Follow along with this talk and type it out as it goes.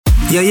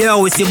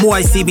Yo, it's your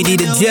boy CBD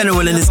the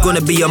General, and it's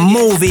gonna be a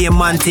movie in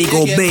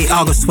Montego Bay,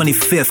 August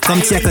 25th.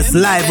 Come check us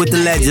live with the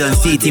legend,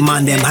 CT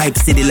Man, them Hype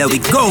City, let we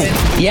go.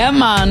 Yeah,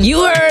 man,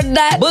 you heard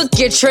that. Book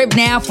your trip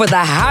now for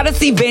the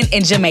hottest event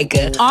in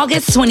Jamaica,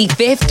 August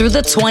 25th through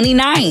the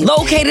 29th.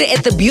 Located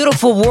at the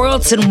beautiful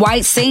Royalton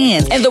White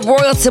Sands and the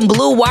Royalton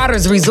Blue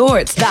Waters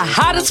Resorts, the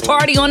hottest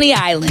party on the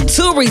island.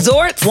 2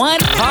 resorts, 1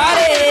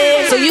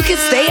 party. So you can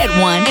stay at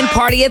one and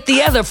party at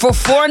the other for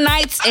 4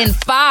 nights and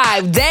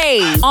 5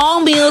 days.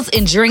 All meals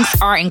and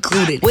drinks are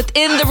included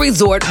within the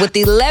resort with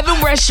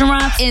 11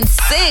 restaurants and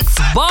 6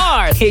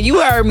 bars. Here,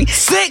 you heard me,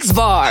 6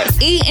 bars.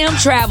 EM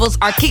Travels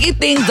are kicking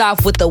things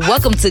off with the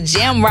Welcome to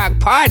Jam Rock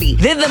Party,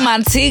 then the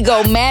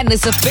Montego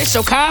Madness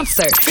official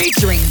concert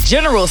featuring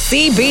General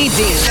CBD.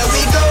 There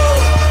we go.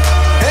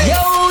 Hey. Yo.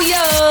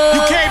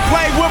 You can't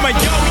play with my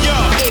yo.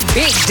 And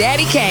Big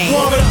Daddy Kane.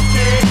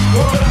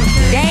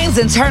 Games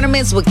and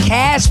tournaments with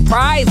cash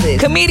prizes.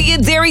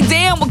 Comedian Derry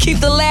Dan will keep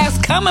the laughs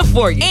coming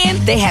for you. And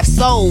they have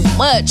so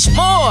much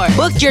more.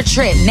 Book your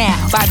trip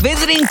now by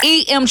visiting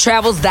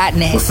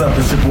emtravels.net. What's up?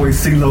 It's your boy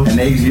CeeLo and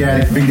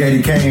Asiatic Big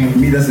Daddy Kane.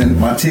 Meet us in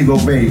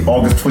Montego Bay,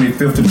 August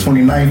 25th to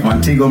 29th.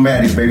 Montego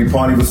Madness, baby.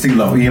 Party with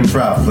CeeLo. EM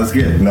Travels. Let's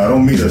get it. No,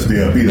 don't meet us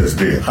there. Meet us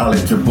there. Holla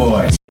at your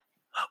boy.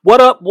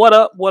 What up?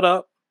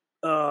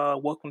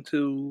 Welcome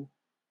to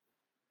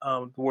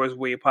the Words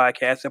Way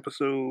podcast,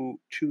 episode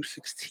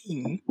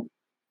 216.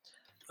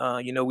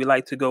 We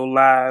like to go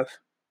live.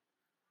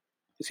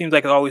 It seems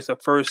like always the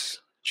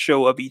first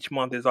show of each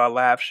month is our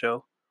live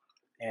show.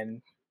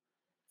 And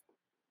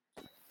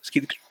let's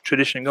keep the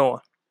tradition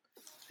going.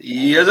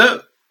 Yes,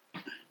 sir.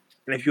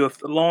 And if you're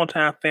a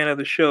long-time fan of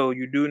the show,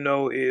 you do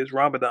know it is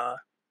Ramadan.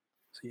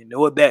 So you know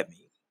what that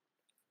means.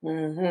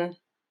 Mm-hmm.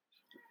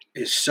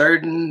 It's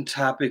certain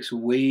topics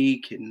we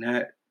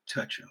cannot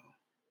touch on.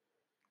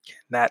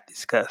 Cannot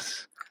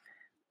discuss.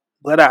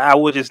 But I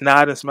will just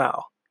nod and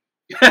smile.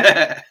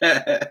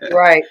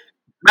 Right.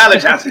 Smiley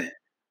Johnson.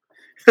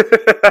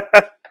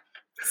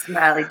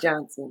 Smiley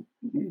Johnson.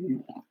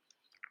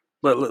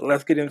 But look,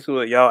 let's get into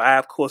it, y'all. I,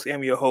 of course,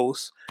 am your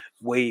host,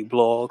 Wade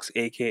Blogs,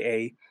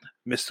 a.k.a.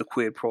 Mr.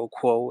 Quid Pro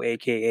Quo,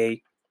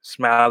 a.k.a.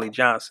 Smiley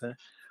Johnson,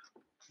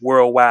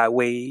 Worldwide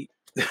Wade,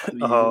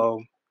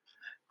 World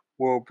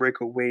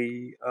Breaker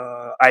Wade,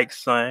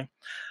 Ike's son,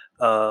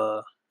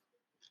 the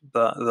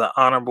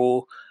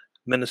Honorable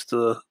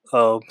Minister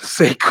of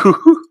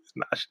Sekou.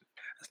 That's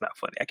not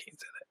funny. I can't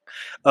say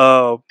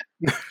that.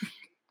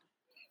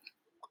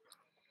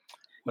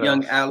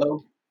 Young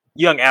Aloe.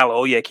 Young Aloe.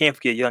 Oh, yeah. Can't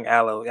forget Young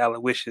Aloe.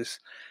 Aloysius.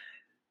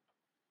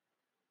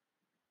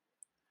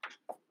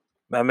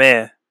 My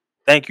man.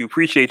 Thank you.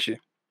 Appreciate you.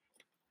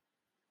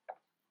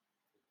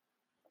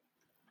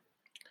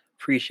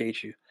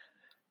 Appreciate you.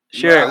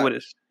 Share it with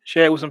us.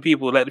 Share it with some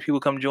people. Let the people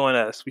come join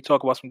us. We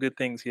talk about some good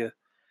things here.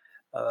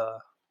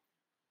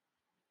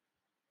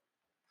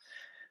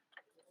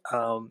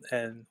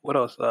 And what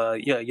else?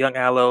 Young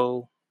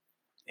Aloe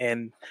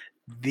and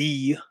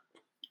the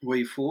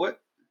Wait for it.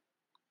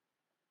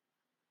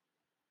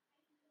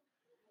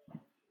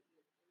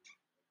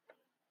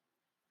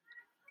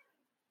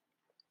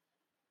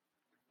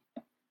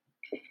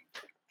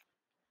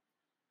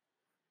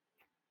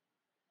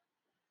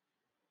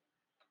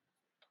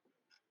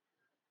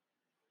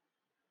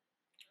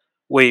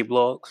 Wade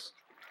Blogs.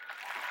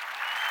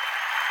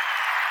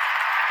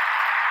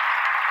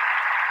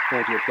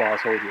 Hold your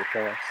applause, hold your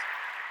applause.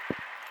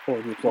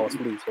 Hold your applause,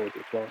 please, hold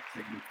your applause.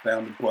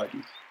 Found the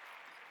buttons.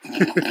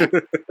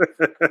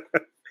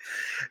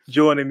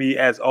 Joining me,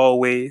 as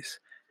always,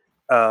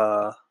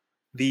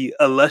 the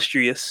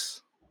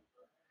illustrious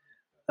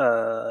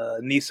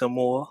Nisa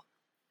Moore,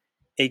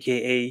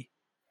 a.k.a.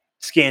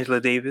 Scangela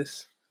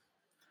Davis.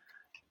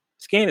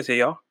 Scan is here,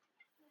 y'all.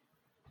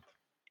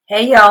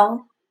 Hey,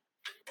 y'all.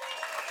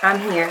 I'm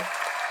here.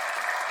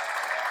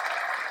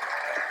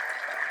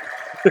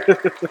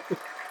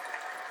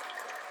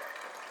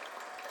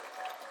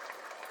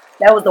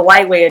 That was the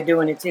white way of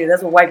doing it too.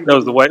 That's what white people. That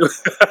was the white way.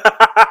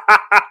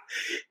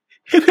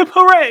 Hip hip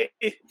hooray!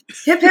 Hip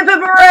hip hip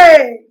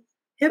hooray!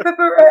 Hip hip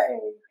hooray!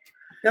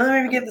 Don't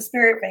let me get the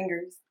spirit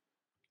fingers.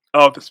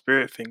 Oh, the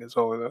spirit fingers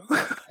over there.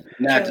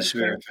 Not the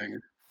spirit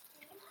finger.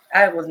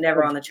 I was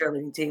never on the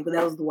cheerleading team, but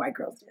that was the white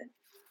girls did.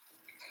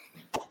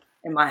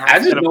 In my house. I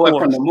just know it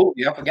from the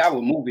movie. I forgot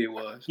what movie it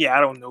was. Yeah, I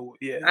don't know.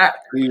 Yeah.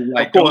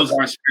 Those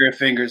aren't spirit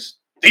fingers.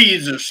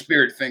 These are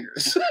spirit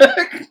fingers.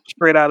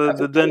 Straight out of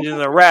the Dungeons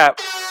and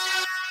Rap.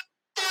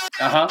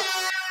 Uh-huh.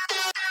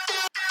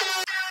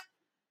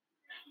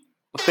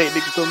 Well, fake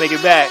niggas still make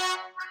it back.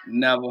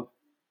 Never.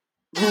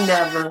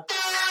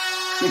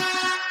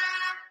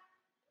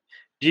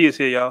 G is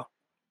here, y'all.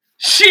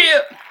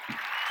 Shit!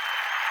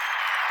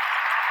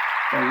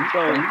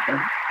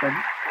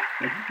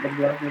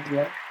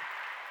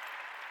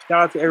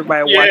 Shout out to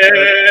everybody watching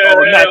us.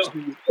 Oh, not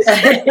you.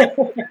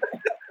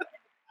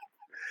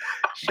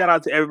 Shout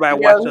out to everybody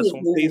watching us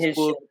on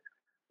Facebook,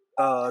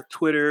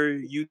 Twitter,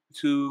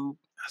 YouTube.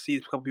 I see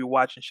a couple people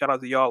watching. Shout out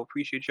to y'all.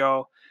 Appreciate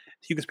y'all.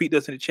 You can speak to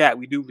us in the chat.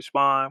 We do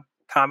respond,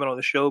 comment on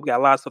the show. We got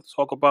a lot of stuff to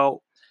talk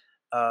about.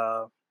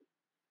 A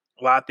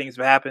lot of things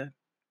have happened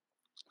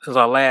since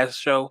our last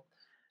show.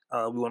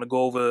 We want to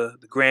go over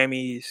the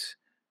Grammys,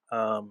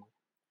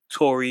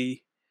 Tory,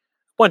 a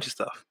bunch of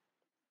stuff.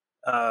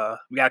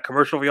 We got a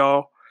commercial for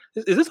y'all.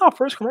 Is this our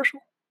first commercial?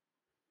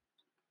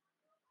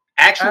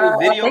 Actual I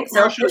video think so,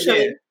 commercial? Yeah.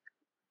 officially.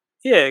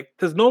 Yeah,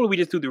 because normally we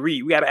just do the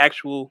read. We got an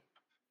actual,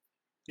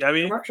 you know what I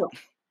mean? Commercial.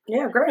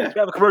 Yeah, great. We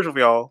have a commercial for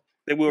y'all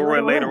that we'll Right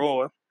run later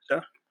away. on.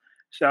 Yeah.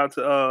 Shout out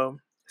to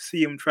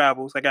CM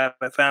Travels. I got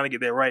to finally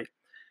get that right.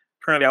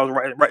 Apparently, I was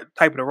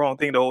typing the wrong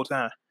thing the whole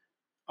time.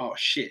 Oh,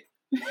 shit.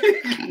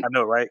 I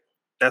know, right?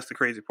 That's the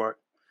crazy part.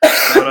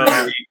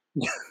 But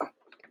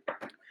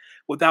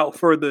without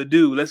further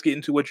ado, let's get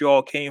into what you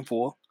all came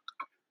for.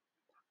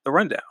 The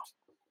rundown.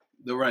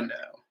 The rundown.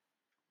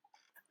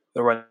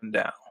 The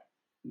rundown.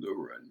 The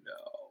rundown.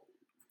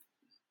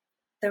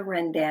 The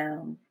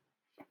rundown.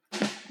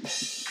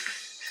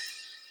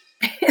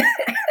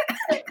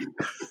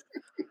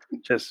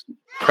 Just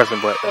pressing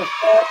button.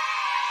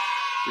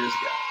 This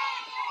guy.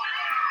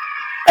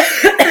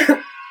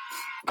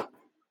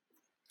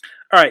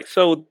 All right,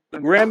 so the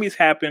Grammys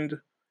happened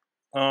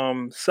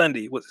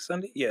Sunday. Was it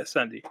Sunday? Yeah,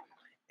 Sunday.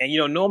 And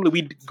normally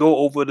we go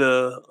over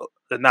the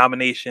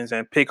nominations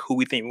and pick who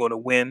we think we're going to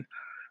win,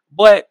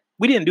 but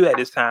we didn't do that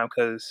this time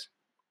because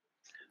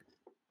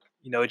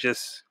we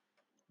just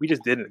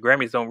didn't. The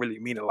Grammys don't really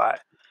mean a lot.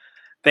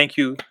 Thank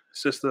you,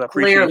 sister. I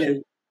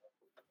appreciate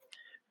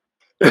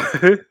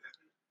you.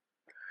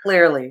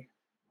 Clearly.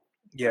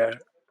 Yeah,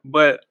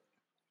 but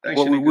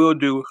what we will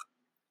do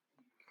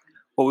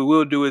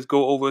is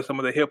go over some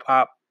of the hip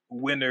hop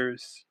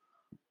winners,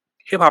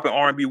 hip hop and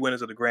R&B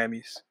winners of the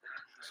Grammys.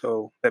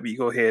 So let me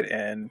go ahead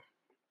and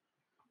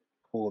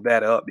pull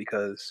that up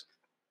because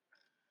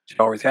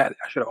I always had it.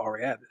 I should have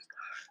already had this.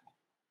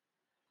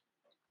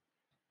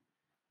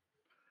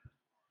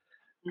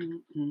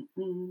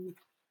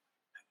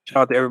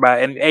 Shout out to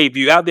everybody. And hey, if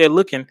you're out there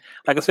looking,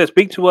 like I said,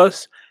 speak to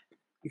us.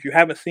 If you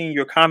haven't seen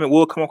your comment,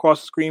 we'll come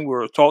across the screen.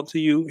 We'll talk to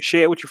you.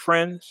 Share it with your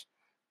friends.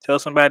 Tell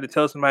somebody to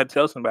tell somebody to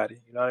tell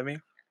somebody. You know what I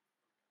mean?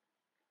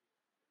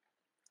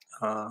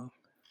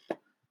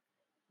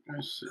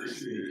 Let's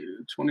see.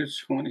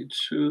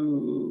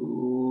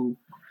 2022.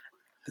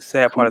 The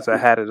sad part is I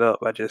had it up.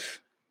 I just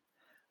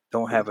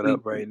don't have it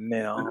up right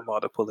now. I'm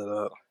about to pull it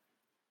up.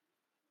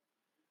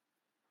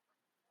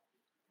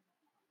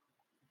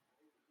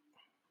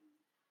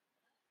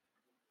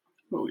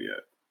 Oh,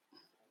 yeah.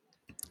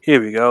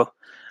 Here we go.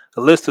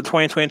 The list of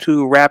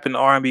 2022 Rap and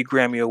R&B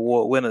Grammy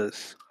Award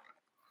winners.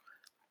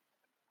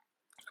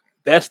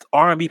 Best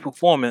R&B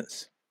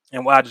performance,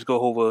 and I just go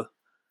over,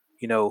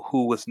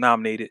 who was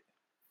nominated.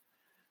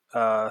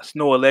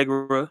 Snow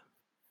Allegra,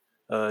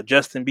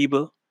 Justin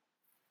Bieber,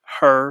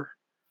 Her,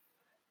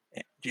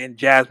 and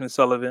Jasmine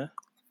Sullivan.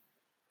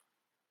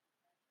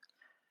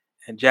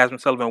 And Jasmine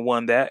Sullivan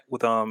won that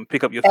with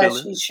 "Pick Up Your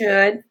Feelings." As she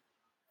should.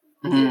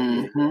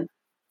 Mm-hmm.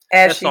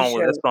 As she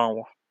should. That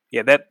song,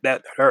 yeah,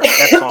 that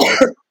song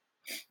was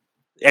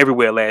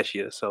everywhere last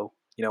year. So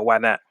why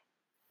not?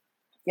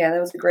 Yeah, that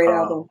was a great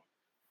album.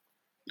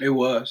 It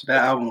was.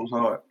 That album was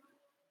hard.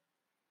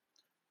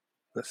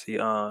 Let's see.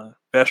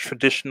 Best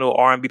traditional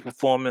R&B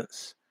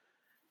performance: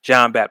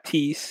 John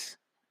Baptiste,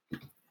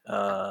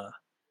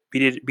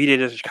 Beat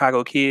It as a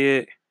Chicago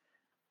Kid,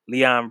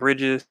 Leon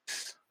Bridges,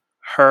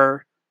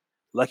 Her,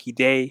 Lucky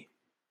Day.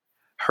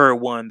 Her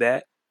won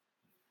that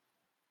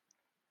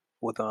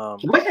with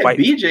What had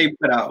BJ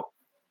put out?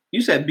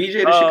 You said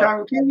BJ the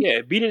Chicago Kid?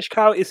 Yeah, BJ the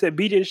Chicago. It said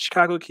BJ the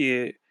Chicago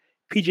Kid,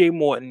 PJ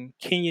Morton,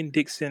 Kenyon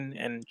Dixon,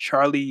 and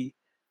Charlie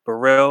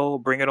Burrell.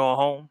 Bring It On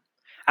Home.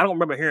 I don't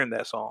remember hearing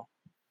that song.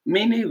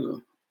 Me neither.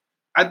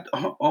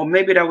 Or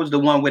maybe that was the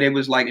one where they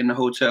was like in the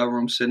hotel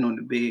room sitting on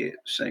the bed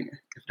singing.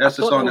 If that's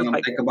the song that I'm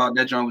thinking about,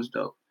 that joint was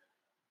dope.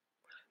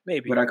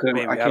 Maybe, but I can't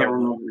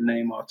remember the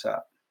name off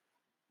top.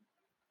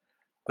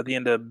 But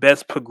then the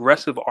best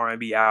progressive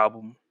R&B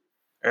album: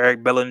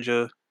 Eric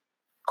Bellinger,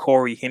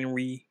 Corey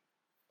Henry,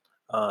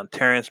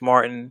 Terrence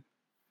Martin,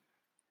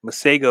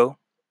 Masego,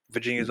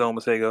 Virginia's own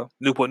Masego,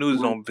 Newport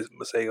News' own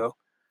Masego,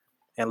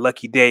 and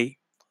Lucky Day.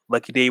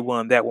 Lucky Day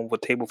won that one with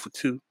Table for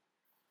Two.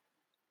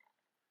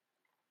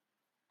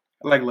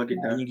 I like Lucky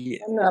Day.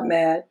 I'm not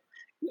mad.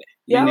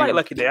 Yeah, I like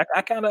Lucky Day.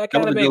 I kind of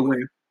good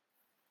win.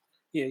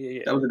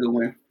 Yeah. That was a good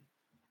win.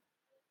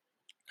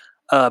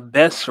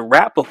 Best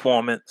rap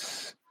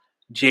performance: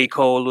 J.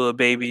 Cole, Lil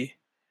Baby,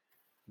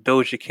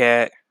 Doja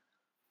Cat,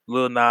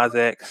 Lil Nas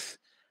X,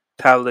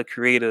 Tyler the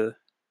Creator,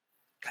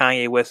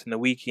 Kanye West and The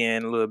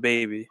Weeknd, Lil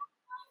Baby,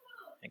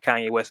 and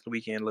Kanye West and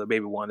The Weeknd, Lil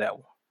Baby won that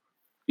one.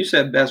 You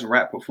said best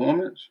rap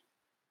performance?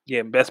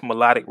 Yeah, best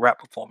melodic rap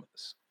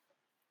performance.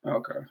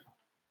 Okay.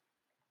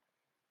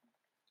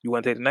 You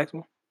want to take the next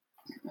one?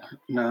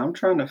 No, I'm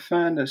trying to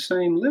find the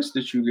same list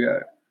that you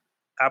got.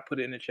 I'll put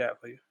it in the chat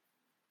for you.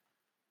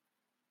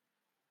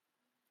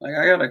 Like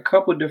I got a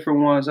couple different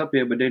ones up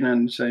here, but they're not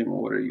in the same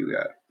order you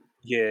got.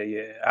 Yeah.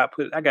 I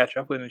got you.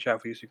 I'll put it in the chat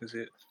for you so you can see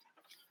it.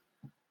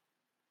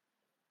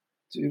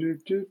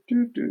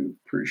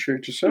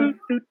 Appreciate you, sir.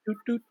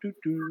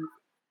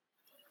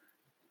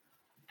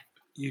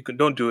 You can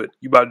don't do it.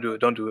 You about to do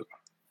it. Don't do it.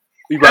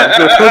 You about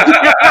to do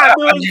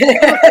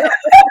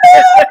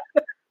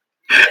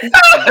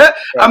it.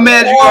 I'm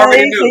mad you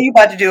already knew. You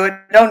about to do it.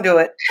 Don't do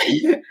it.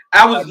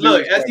 I was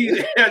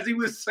as he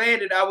was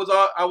saying it, I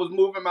was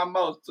moving my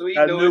mouth, so he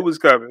knew it was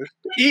coming.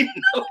 He knew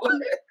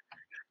it.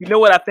 You know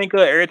what I think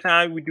of every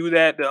time we do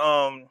that? The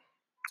All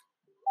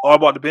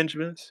About the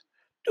Benjamins.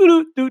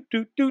 Do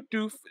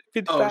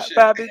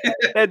 55.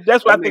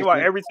 That's what I think about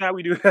every time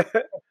we do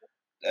that.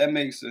 That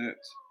makes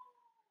sense.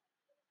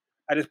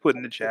 I just put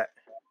in the chat.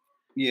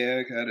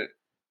 Yeah, I got it.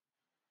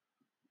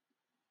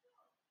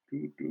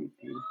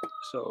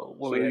 So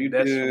what was your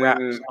best rap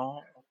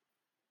song?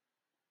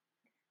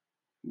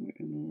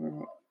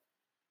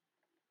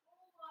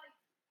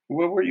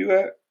 Where were you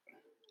at?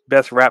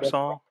 Best rap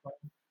song?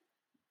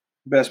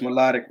 Best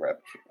melodic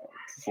rap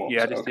song.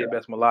 Yeah, I just did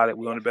best melodic.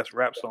 We're on the best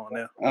rap song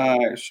now. All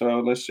right,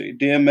 so let's see.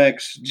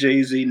 DMX,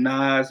 Jay-Z,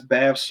 Nas,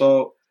 Bath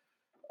Salt,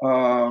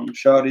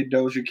 Shawty,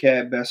 Doja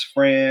Cat, Best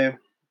Friend,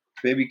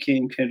 Baby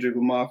King, Kendrick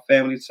Lamar,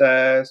 Family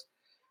Ties,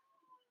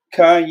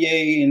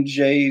 Kanye and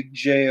Jay,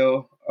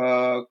 Jail,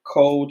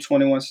 Cole,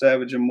 21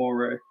 Savage, and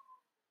Moray,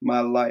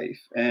 My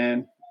Life.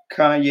 And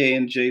Kanye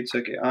and Jay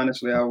took it.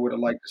 Honestly, I would have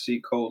liked to see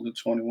Cole and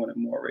 21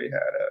 and Moray had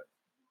that.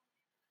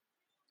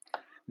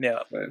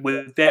 Now,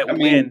 with that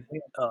win,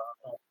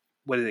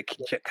 what is it?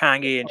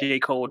 Kanye and J.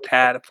 Cole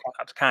tied for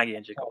Kanye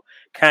and J. Cole.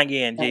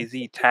 Kanye and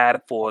Jay-Z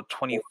tied for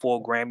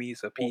 24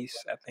 Grammys apiece,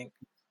 I think.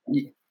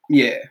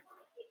 Yeah.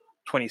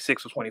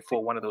 26 or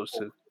 24, one of those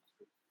two.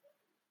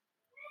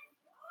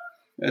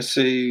 Let's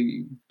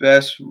see.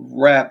 Best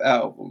rap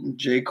album.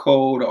 J.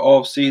 Cole, The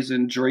Off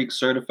Season, Drake,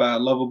 Certified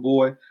Lover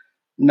Boy,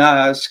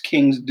 Nas,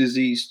 King's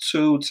Disease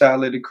 2,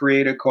 Tyler, the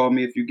Creator, Call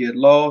Me If You Get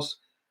Lost,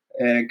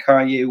 and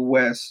Kanye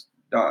West,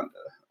 Donda.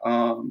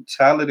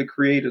 Tyler, the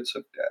Creator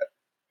took that.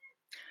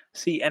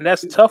 See, and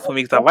that's tough for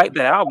me because I like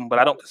that album, but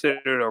I don't consider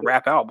it a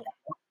rap album.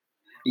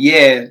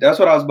 Yeah, that's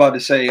what I was about to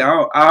say.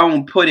 I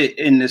don't put it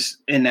in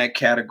that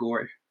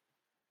category.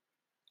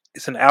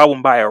 It's an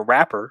album by a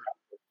rapper,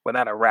 but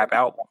not a rap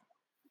album.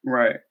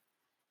 Right.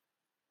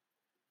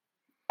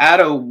 Out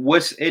of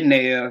what's in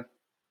there,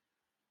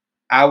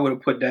 I would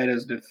have put that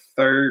as the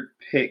third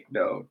pick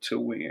though to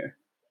win.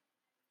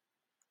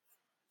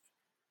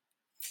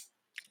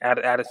 I'd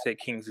have said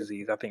King's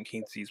Disease. I think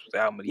King's Disease was the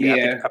album.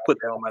 Yeah. I put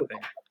that on my thing.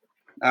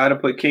 I'd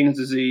have put King's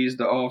Disease,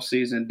 The Off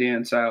Season,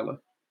 then Tyler.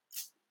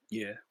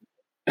 Yeah.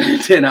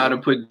 Then I'd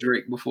have put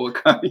Drake before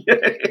Kanye.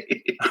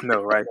 I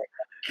know, right?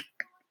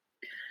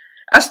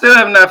 I still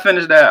have not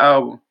finished that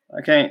album.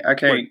 I can't.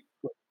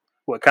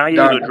 What,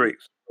 Kanye or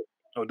Drake's?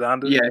 Oh,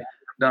 Donda? Yeah,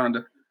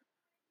 Donda.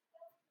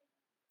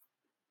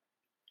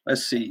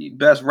 Let's see.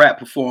 Best rap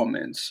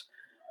performance.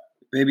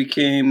 Baby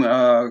King,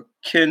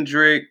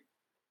 Kendrick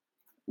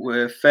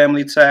with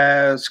Family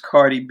Ties,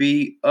 Cardi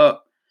B,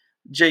 Up,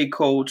 J.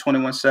 Cole,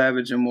 21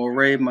 Savage, and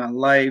Moray, My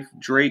Life,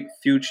 Drake,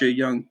 Future,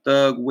 Young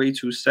Thug, Way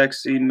Too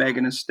Sexy,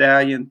 Megan Thee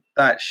Stallion,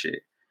 Thought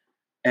Shit.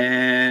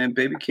 And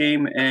Baby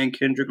King and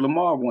Kendrick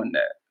Lamar won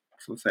that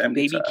for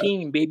Family Ties.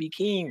 Baby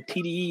King,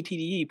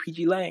 TDE,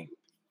 PG Lang.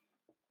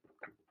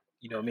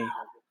 You know me.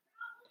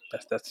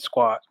 That's the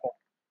squad.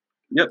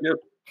 Yep.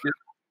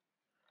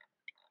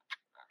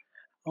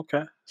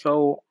 Okay.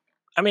 So,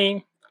 I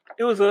mean,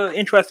 it was an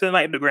interesting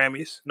night at the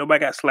Grammys. Nobody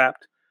got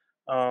slapped.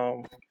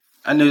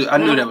 I knew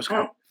that was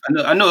coming.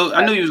 I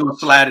knew you was gonna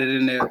slide it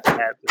in there.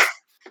 Don't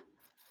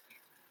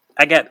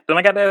I got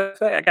that?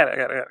 I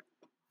got it.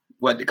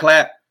 What, the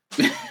clap?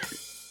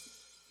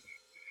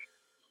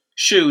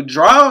 Shoot,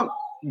 drama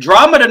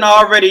done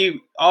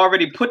already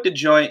put the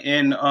joint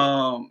in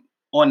on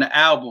the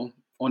album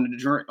on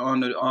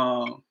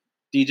the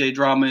DJ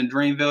Drama and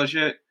Dreamville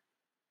shit.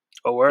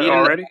 Oh, where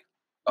already?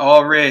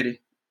 Already.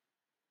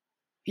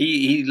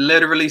 He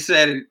literally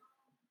said it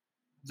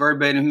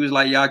verbatim. He was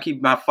like, "Y'all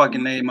keep my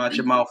fucking name out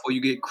your mouth or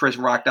you get Chris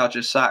rocked out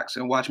your socks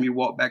and watch me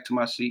walk back to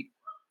my seat."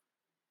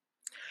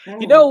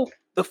 You know,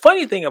 the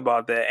funny thing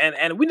about that,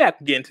 and we're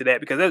not getting into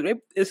that because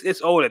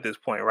it's old at this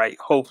point, right?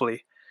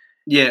 Hopefully.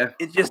 Yeah.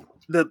 It's just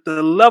the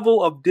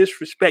level of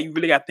disrespect you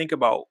really got to think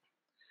about.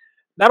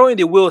 Not only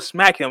did Will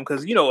smack him,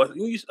 because, you know,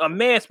 a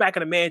man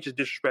smacking a man is just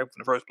disrespectful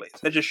in the first place.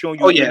 That's just showing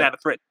you you're not a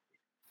threat.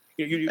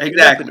 You're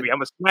exactly. I'm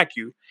going to smack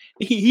you.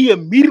 He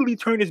immediately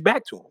turned his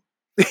back to him.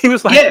 He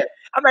was like, yeah.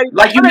 I'm not,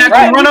 like you're not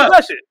going to run up.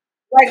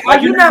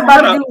 Like you're not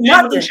about to do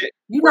nothing.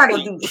 You're not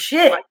going to do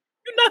shit. Like,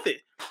 do nothing.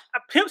 I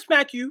pimp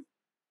smack you,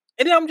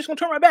 and then I'm just going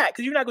to turn my back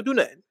because you're not going to do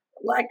nothing.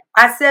 Like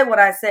I said what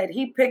I said.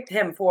 He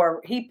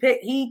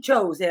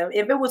chose him.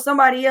 If it was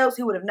somebody else,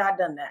 he would have not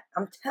done that.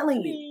 I'm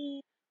telling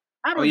you.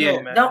 I don't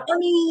know, man. No.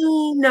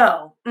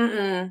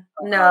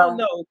 No.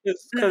 No,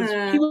 because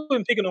people have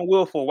been picking on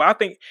Will for a while.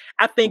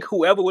 I think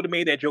whoever would have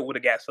made that joke would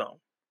have got some.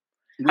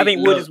 I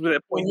think Will just would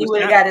have he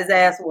would have got his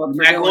ass whooped.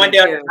 Not going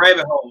down the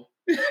rabbit hole.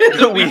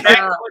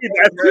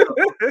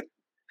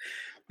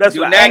 That's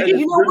what I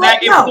you know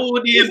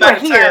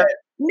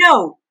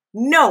what?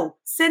 No.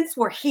 Since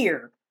we're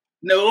here.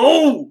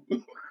 No.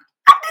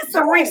 I did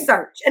some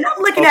research and I'm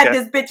looking at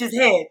this bitch's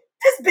head.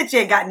 This bitch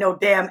ain't got no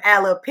damn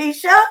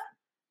alopecia.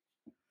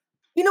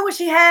 You know what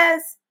she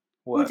has?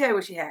 Let me What? tell you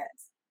what she has.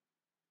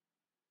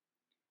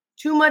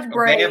 Too much bad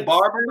braids,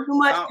 barber? too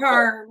much Oh.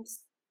 perms,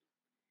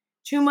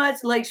 too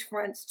much lace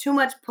fronts, too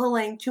much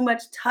pulling, too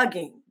much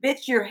tugging.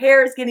 Bitch, your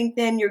hair is getting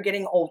thin, you're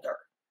getting older.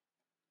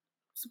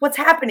 So what's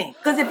happening?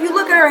 Because if you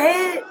look at her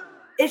head,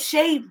 it's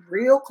shaved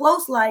real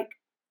close like.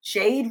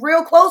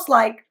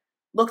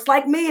 Looks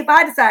like me if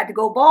I decide to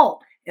go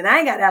bald. And I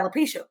ain't got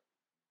alopecia.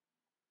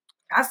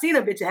 I've seen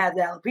a bitch that has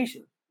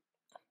alopecia.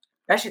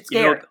 That shit's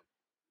You know, scary.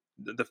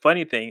 the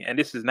funny thing, and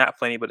this is not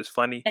funny, but it's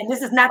funny. And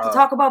this is not to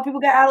talk about people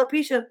got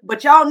alopecia,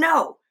 but y'all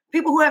know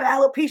people who have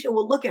alopecia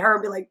will look at her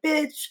and be like,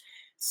 bitch,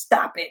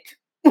 stop it.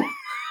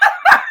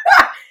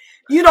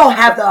 You don't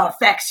have the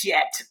effects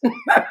yet.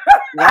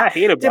 What I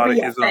hate to about be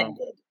it is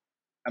offended.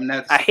 I'm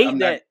not. I hate I'm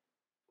that.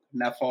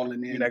 Not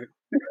falling in.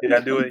 Did I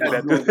do it? Did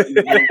I do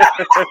it?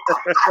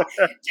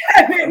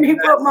 That made me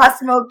put my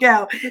smoke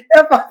out.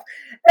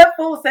 That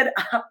fool said,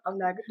 I'm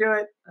not gonna do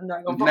it. I'm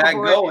not gonna I'm not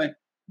for going. it.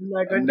 I'm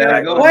not gonna I'm do not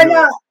it. going. Why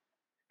not?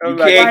 You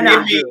Why can't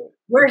not? get me.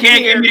 We're You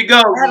can't here. get me to go.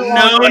 Had a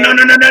long day.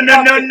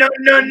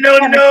 No.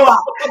 10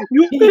 o'clock.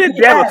 You put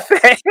it down Yes.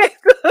 fast.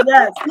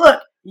 Yes.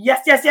 Look.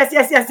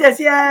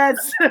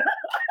 Yes.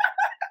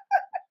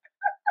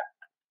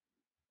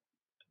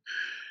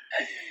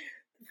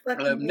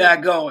 I'm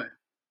not going.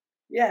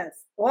 Yes.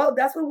 Well,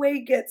 that's what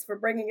Wade gets for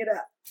bringing it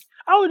up.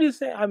 I would just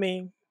say, I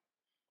mean,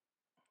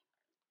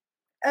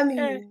 I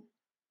mean,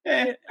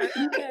 Eh.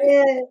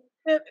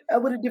 I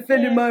would have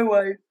defended my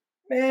wife.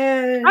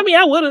 Man. I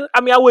would have.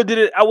 I would have did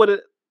it. I would have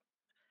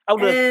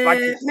like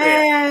you said.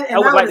 Man, and I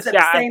would I like would to have said say.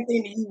 the same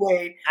thing to you,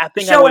 Wade. I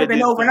think The I show would would have have been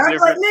did over. And something I'm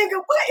like, different.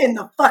 nigga, what in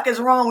the fuck is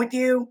wrong with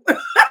you?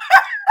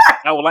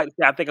 I would like to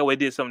say. I think I would have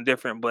did something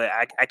different, but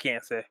I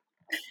can't say.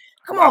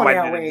 Come I on might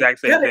now, do the Wade. exact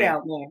same Cut it thing.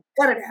 out, man.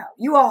 Cut it out.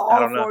 You are I all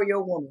don't know. for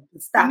your woman. You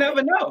Stop never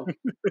it. know.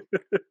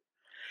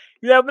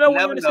 You never know when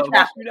Never you're in a know.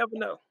 situation. You never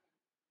know.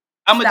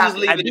 I'm gonna Stop just it.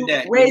 leave I it do- at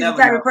that. You Wade's the never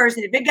type know. of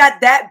person, if it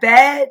got that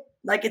bad,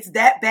 like it's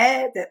that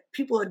bad that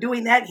people are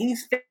doing that,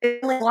 he's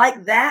feeling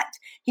like that,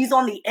 he's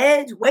on the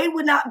edge, Wade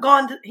would not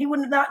gone to, he would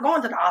have not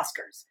gone to the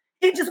Oscars.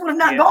 He just would have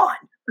not Yeah. gone.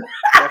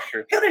 That's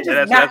true. He would have Yeah,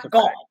 just that's a not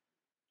gone.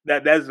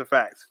 fact. That is a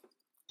fact.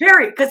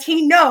 Period. Because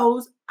he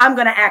knows I'm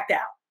going to act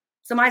out.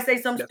 Somebody say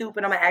something Yes.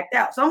 stupid, I'm going to act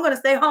out. So I'm going to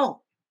stay home.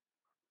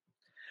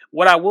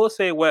 What I will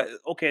say,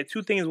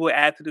 two things will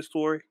add to the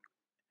story.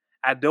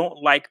 I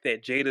don't like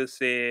that Jada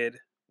said,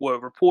 well,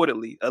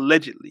 reportedly,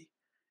 allegedly,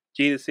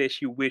 Jada said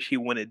she wished he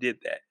wouldn't have did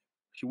that.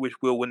 She wished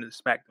Will wouldn't have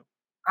smacked him.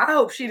 I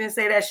hope she didn't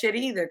say that shit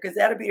either, because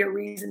that'll be a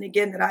reason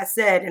again that I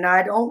said, and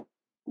I don't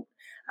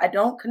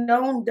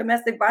condone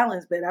domestic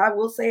violence, but I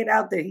will say it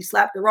out there. He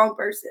slapped the wrong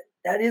person.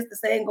 That is the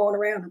saying going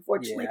around,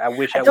 unfortunately. Yeah, I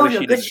wish told she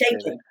you, a good didn't say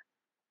shaking.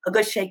 A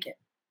good shaking.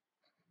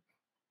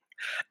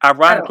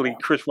 Ironically,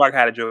 Chris Rock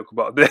had a joke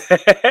about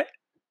that.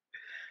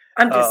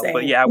 I'm just saying.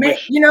 But yeah, I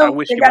wish you know,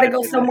 wish they he got to wouldn't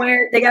go have said that.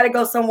 somewhere. They got to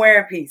go somewhere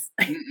in peace.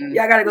 Mm-mm.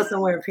 Y'all got to go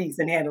somewhere in peace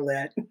and handle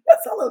that.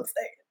 That's all I'm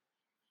saying.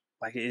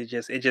 Like it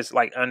just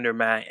like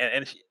undermine,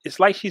 and it's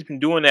like she's been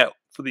doing that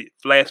for the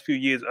last few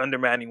years,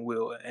 undermining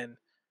Will, and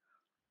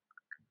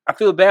I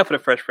feel bad for the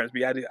Fresh Prince.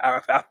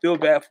 I feel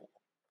bad for him.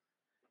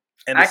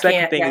 And the I second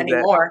can't thing not is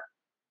anymore.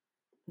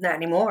 Not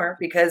anymore,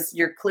 because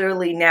you're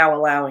clearly now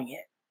allowing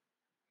it.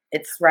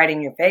 It's right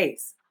in your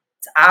face.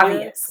 It's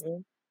obvious. Yeah.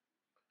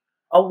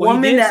 A Well, he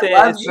woman did that say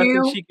loves it's nothing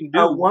you, she can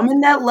a do.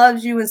 woman that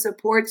loves you and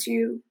supports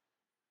you,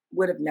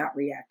 would have not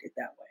reacted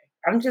that way.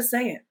 I'm just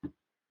saying.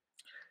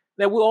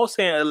 That we're all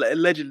saying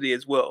allegedly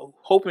as well,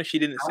 hoping she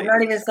didn't say. I'm not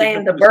this. even They saying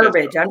the never said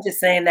verbiage. so. I'm just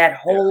saying that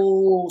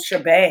whole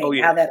shebang, Oh,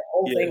 yeah. how that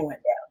whole Yeah. thing went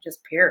down. Just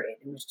period.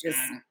 It was just,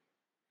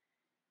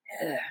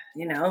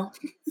 you know.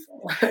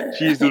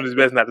 She's doing his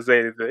best not to say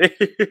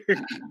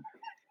anything.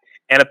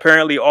 And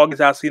apparently,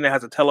 August Alsina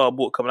has a tell-all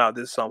book coming out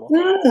this summer.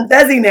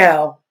 Does he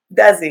now?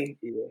 Does he?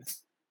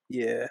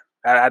 Yeah.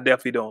 I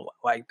definitely don't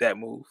like that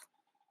move.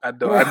 I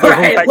don't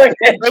Right, like look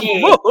that at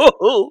you.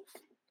 move.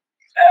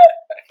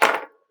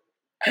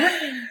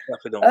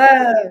 Definitely don't like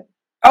that.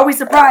 Are we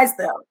surprised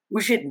though?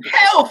 We shouldn't be.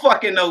 Hell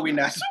fucking no, we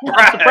not I'm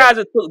surprised. surprised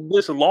it took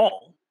this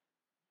long.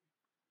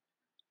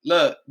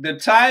 Look, the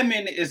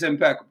timing is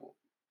impeccable.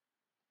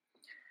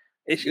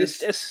 It's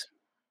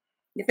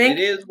You think?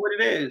 It is what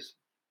it is.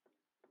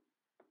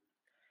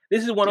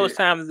 this is one of those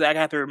times that I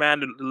have to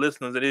remind the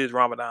listeners that it is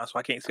Ramadan, so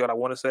I can't say what I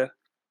want to say.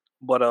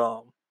 But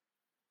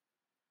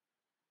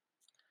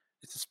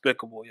it's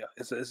despicable, yeah.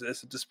 It's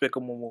a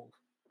despicable move.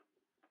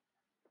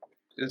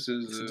 This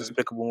It's a is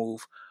despicable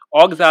move.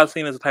 August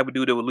Alsina is the type of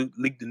dude that would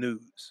leak the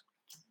news.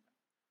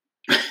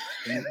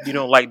 You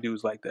don't like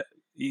dudes like that.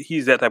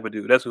 He's that type of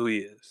dude. That's who he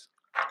is.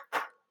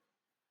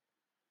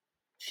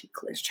 She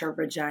clenched her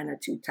vagina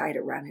too tight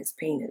around his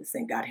penis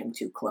and got him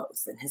too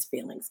close, and his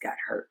feelings got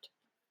hurt.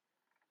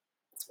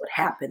 That's what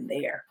happened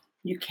there.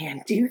 You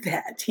can't do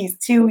that.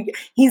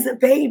 He's a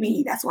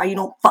baby. That's why you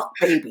don't fuck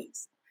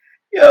babies.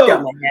 yo.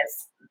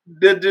 Dumbass.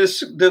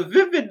 The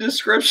vivid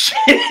description.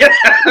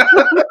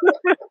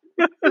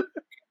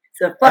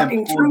 It's a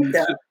fucking truth,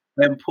 though.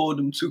 And pulled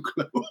him too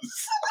close.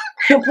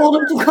 He pulled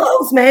him too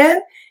close, man.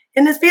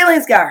 And his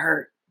feelings got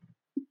hurt.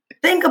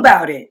 Think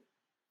about it.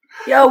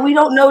 Yo, we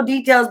don't know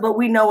details, but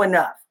we know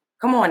enough.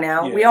 Come on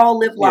now. Yeah. We all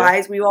live Yeah.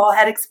 lives. We all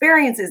had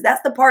experiences.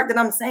 That's the part that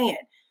I'm saying.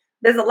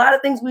 There's a lot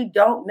of things we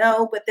don't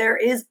know, but there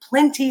is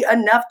plenty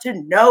enough to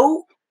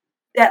know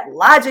that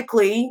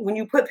logically, when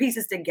you put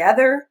pieces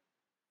together,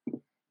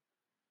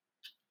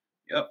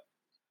 Yep.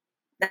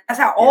 that's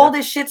how all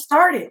this shit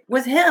started,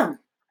 was him.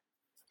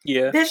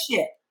 Yeah. This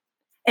shit.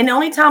 And the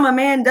only time a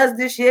man does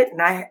this shit,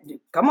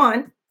 come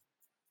on,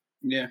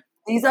 Yeah.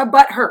 these are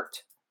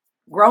butthurt.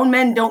 Grown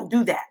men don't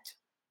do that.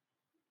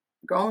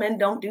 Grown men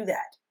don't do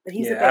that. But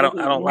he's a baby. I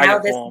don't like now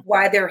it this for is him.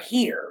 why they're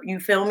here. You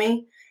feel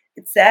me?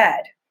 It's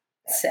sad.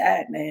 It's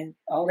sad, man.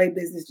 All their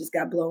business just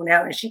got blown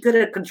out. And she could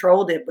have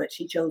controlled it, but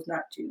she chose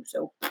not to.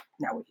 So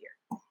now we're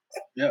here.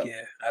 Yeah.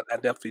 Yeah, I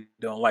definitely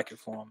don't like it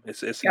for him.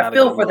 It's I not a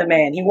feel good for the look.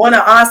 man. He won an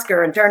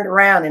Oscar and turned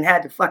around and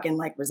had to fucking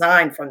like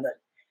resign from the,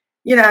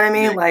 you know what I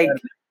mean? Yeah, Like,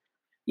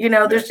 you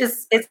know, there's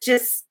just, it's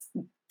just,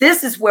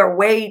 this is where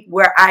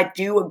I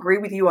do agree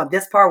with you on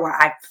this part where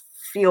I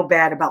feel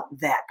bad about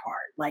that part.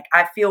 Like,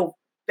 I feel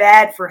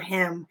bad for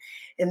him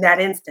in that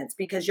instance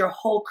because your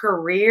whole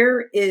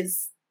career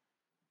is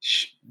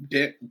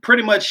They're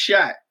pretty much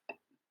shot.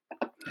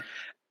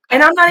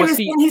 and I'm not But even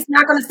see- saying he's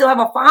not going to still have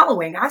a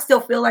following. I still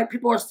feel like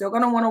people are still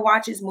going to want to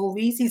watch his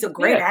movies. He's a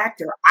great Yeah.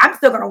 actor. I'm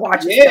still going to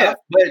watch his Yeah, stuff.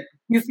 but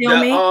You feel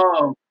me?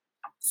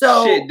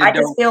 So shit, I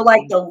just feel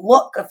like the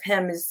look of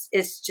him is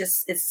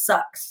just it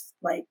sucks.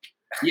 Like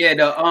yeah,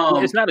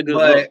 It's not a good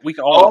but look. We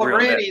can all agree on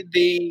that.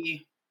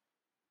 already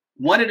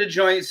one of the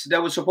joints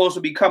that was supposed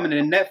to be coming to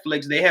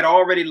Netflix, they had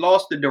already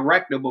lost the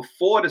director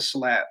before the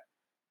slap,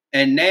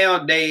 and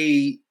now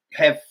they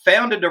have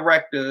found a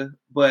director.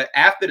 But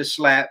after the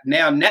slap,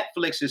 now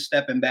Netflix is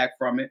stepping back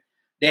from it.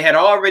 They had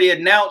already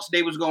announced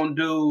they was going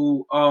to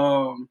do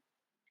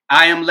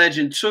I Am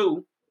Legend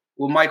 2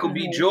 with Michael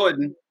B.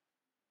 Jordan.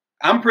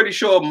 I'm pretty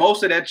sure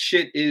most of that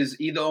shit is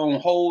either on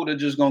hold or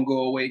just gonna go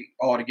away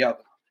altogether.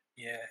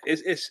 Yeah,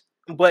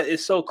 but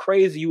it's so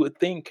crazy. You would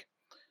think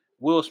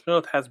Will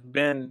Smith has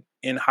been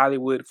in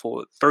Hollywood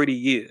for 30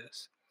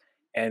 years,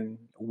 and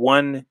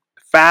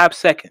 5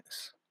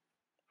 seconds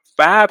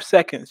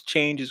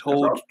changed his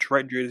whole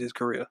trajectory of his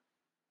career.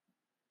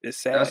 It's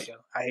sad. That's- Yo.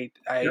 I hate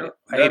it.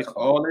 That's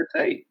all it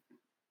takes.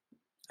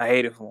 I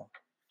hate it for him.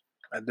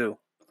 I do.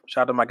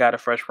 Shout out to my guy, the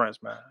Fresh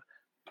Prince, man.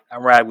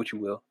 I'm riding with you,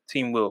 Will.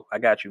 Team Will. I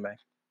got you, man.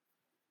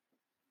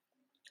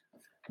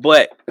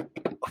 But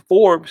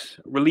Forbes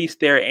released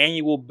their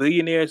annual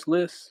billionaires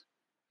list.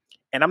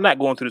 And I'm not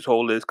going through this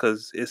whole list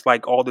because it's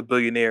like all the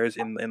billionaires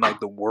in like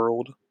the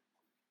world.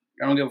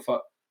 I don't give a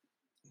fuck.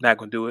 Not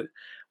going to do it.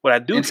 What I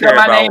do Until care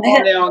my about, name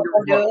on there, I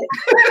don't give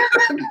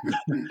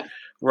a fuck.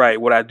 right?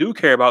 What I do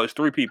care about is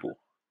 3 people.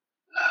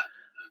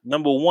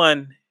 Number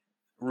 1,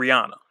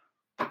 Rihanna.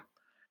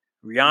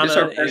 It's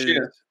her first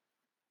year.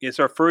 It's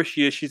her first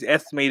year. She's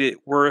estimated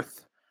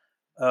worth,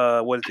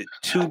 what is it,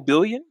 $2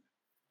 billion?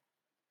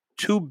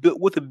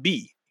 With a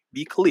B.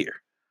 Be clear.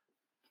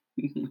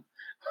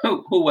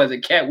 Who was it?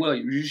 Cat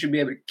Williams. You should be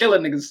able to kill a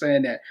nigga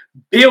saying that.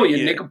 Billion,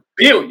 Yeah. nigga.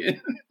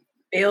 Billion.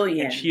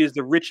 billion. And she is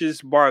the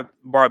richest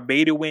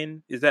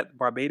Barbadian. Is that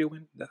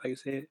Barbadian? That's how you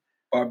say it?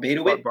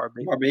 Barbados.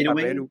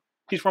 Barbados.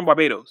 She's from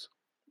Barbados.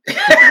 The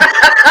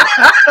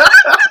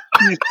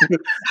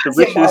Is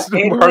it richest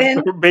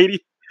Barbadian? Barbadian.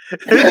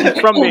 She's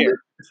from there.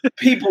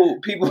 People,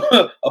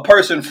 a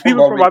person from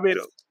People from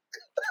Barbados. Barbados.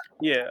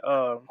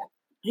 Yeah.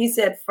 He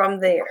said from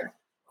there.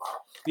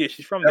 Yeah,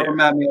 she's from That there.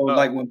 remind me of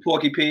like when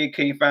Porky Pig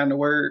can't find the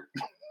word.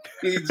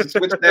 He just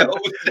switched that over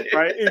there.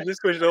 Right? It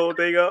just switched the whole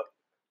thing up.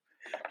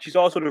 She's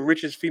also the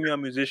richest female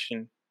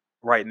musician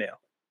right now.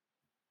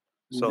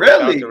 So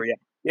shout out Really? to Rihanna.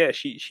 Yeah,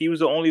 she was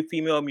the only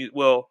female.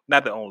 Well,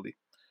 not the only,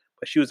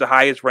 but she was the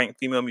highest ranked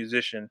female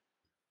musician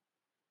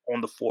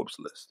on the Forbes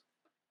list.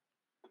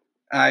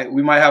 All right,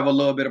 we might have a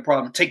little bit of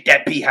problem. Take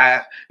that,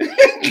 Beehive. Oh,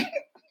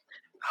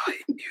 here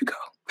you go.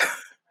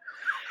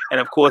 And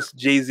of course,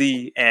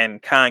 Jay-Z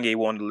and Kanye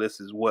were on the list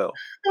as well.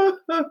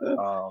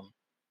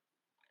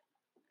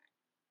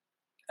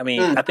 I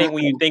mean, I think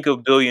when you think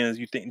of billions,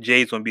 you think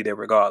Jay's gonna be there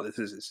regardless.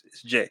 It's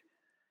Jay.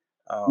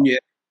 Yeah.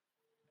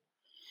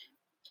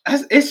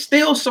 It's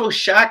still so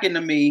shocking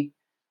to me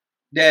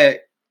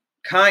that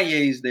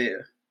Kanye's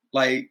there.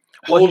 Like,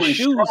 Well, his holding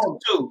shoes- strong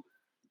too.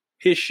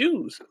 His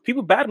shoes.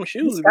 People bought him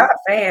shoes. He's bro. got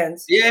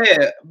fans.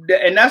 Yeah,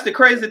 and that's the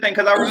crazy thing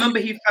because I remember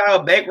he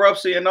filed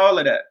bankruptcy and all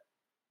of that.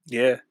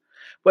 Yeah.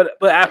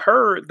 But I've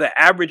heard the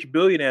average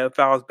billionaire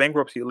files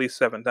bankruptcy at least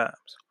 7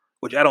 times,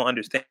 which I don't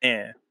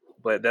understand,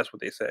 but that's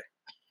what they say.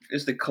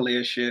 It's the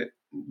clear shit.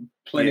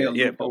 Plenty of But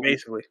loopholes.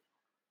 basically,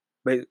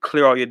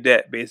 clear all your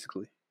debt,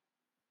 basically.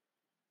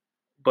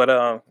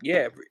 But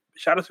yeah,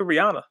 shout out to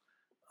Rihanna.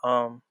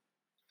 For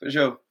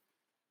sure.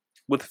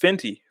 With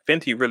Fenty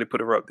really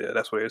put her up there.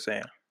 That's what they're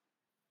saying.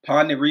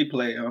 Ponder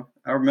Replay, huh?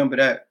 I remember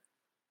that.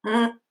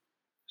 Mhm.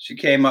 She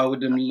came out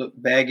with them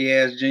baggy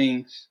ass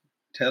jeans.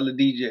 Tell the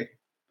DJ.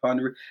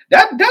 Ponder.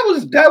 That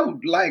was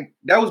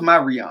my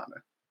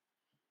Rihanna.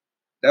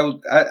 That was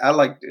I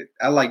liked it.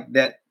 I liked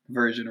that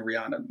version of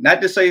Rihanna.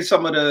 Not to say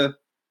some of the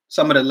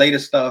later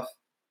stuff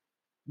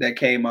that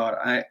came out.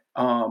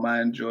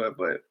 I enjoyed,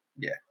 but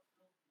yeah,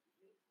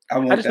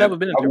 I just never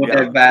been into want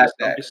Rihanna. that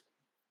vibe.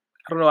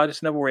 I don't know. I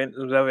just never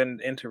was ever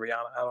into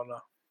Rihanna. I don't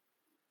know.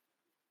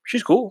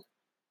 She's cool.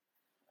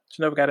 Just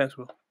never got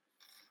into it.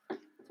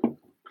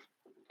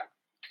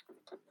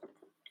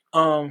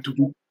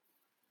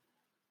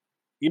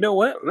 You know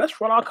what?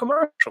 Let's run our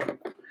commercial.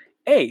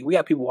 Hey, we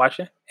got people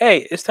watching.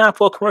 Hey, it's time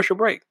for a commercial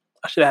break.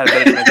 I should have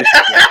had a better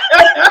transition.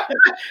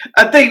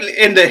 I think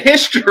in the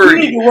history You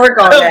need to work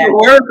on of that. the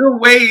Word of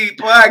Wade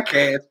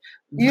podcast,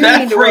 You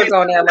need to work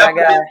on that, my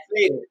guy.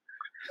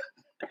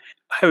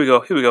 Here we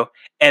go.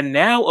 And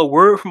now a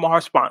word from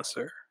our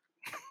sponsor.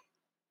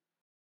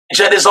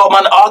 Check this out,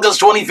 man.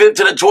 August 25th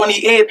to the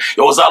 28th.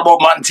 Yo, it's all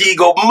about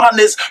Montego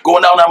Madness.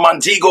 Going down at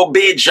Montego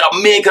Bay,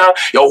 Jamaica.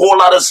 Yo, whole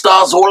lot of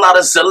stars, whole lot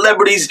of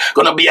celebrities.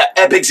 Gonna be an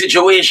epic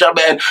situation,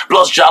 man.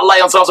 Plus, Ja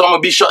Lions also gonna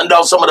be shutting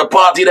down some of the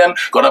party then.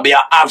 Gonna be an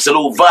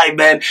absolute vibe,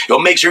 man. Yo,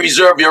 make sure you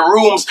reserve your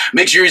rooms.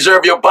 Make sure you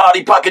reserve your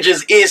party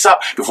packages ASAP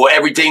before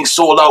everything's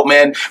sold out,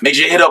 man. Make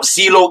sure you hit up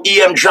CeeLo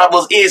EM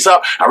Travels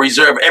ASAP and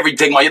reserve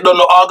everything, man. You don't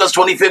know, August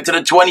 25th to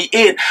the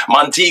 28th.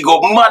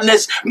 Montego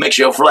Madness. Make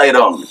sure you fly it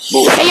on.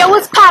 Boom. Hey, yo,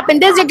 what's poppin'?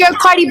 This your girl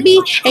Cardi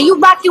B, and you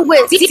rockin'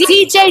 with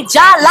DJ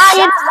Ja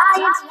Lion.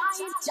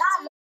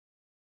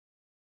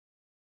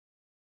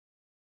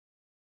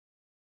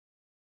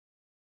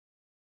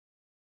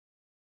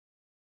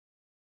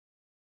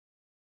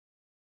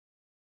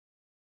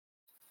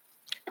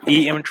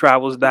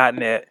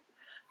 emtravels.net,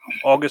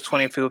 August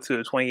 25th to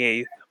the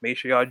 28th. Make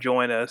sure y'all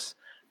join us.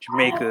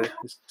 Jamaica,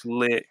 it's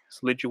lit. It's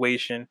a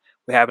situation.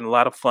 We're having a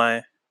lot of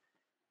fun.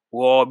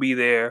 We'll all be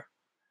there.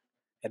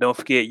 And don't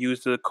forget,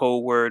 use the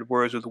code word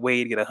Words with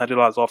Wade to get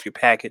 $100 off your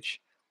package.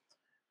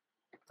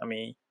 I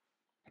mean,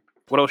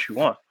 what else you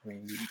want? I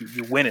mean,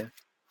 you're winning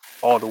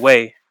all the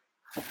way.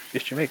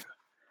 It's Jamaica.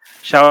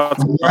 Shout out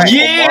to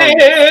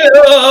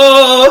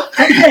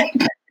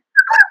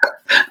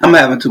I'm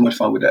having too much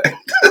fun with that.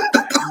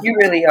 You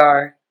really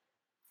are.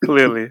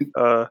 Clearly.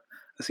 Let's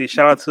see.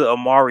 Shout out to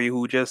Amari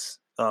who just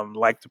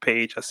liked the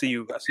page. I see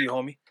you,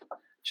 homie.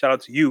 Shout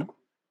out to you.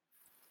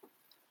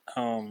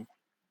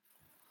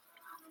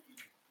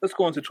 Let's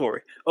go into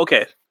Tory.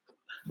 Okay.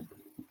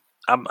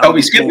 I'm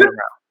we skipping?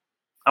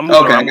 I'm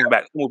moving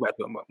back to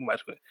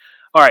it.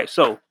 All right,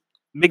 so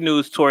big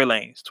news: Tory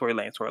Lanez.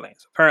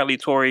 Apparently,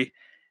 Tory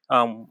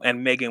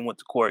and Megan went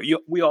to court.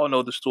 We all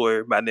know the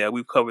story by now.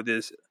 We've covered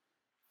this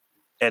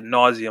ad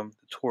nauseum.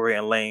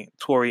 The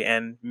Tory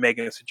and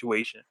Megan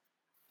situation.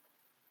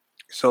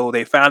 So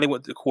they finally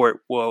went to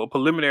court. Well, a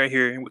preliminary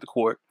hearing with the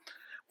court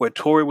where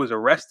Tory was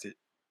arrested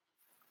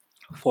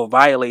for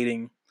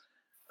violating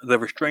the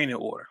restraining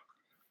order.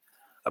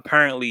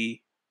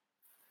 Apparently,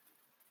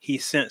 he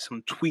sent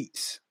some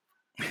tweets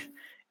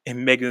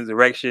in Megan's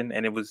direction,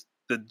 and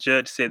the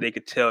judge said they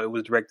could tell it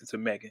was directed to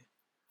Megan.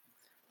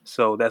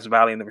 So that's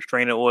violating the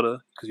restraining order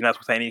because you're not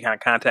supposed to have any kind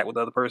of contact with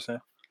the other person.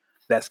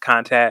 That's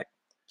contact.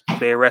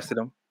 They arrested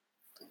him,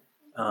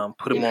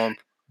 put him on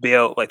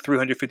bail, like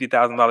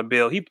 $350,000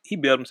 bail. He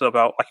bailed himself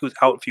out, like he was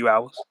out a few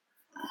hours.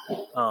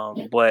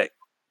 But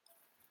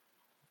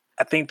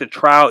I think the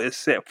trial is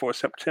set for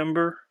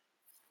September.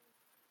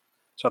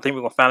 So I think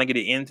we're going to finally get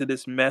into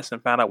this mess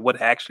and find out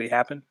what actually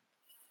happened.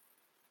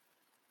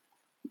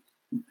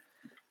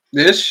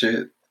 This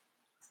shit.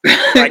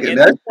 Like, at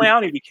this point, I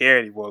don't even care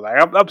anymore. Like,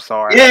 I'm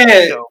sorry.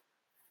 Yeah.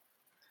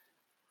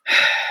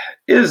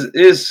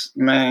 It's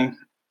man.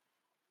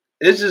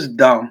 It's just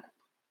dumb.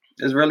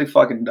 It's really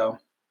fucking dumb.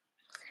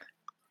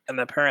 And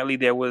apparently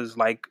there was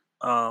like,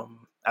 I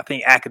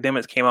think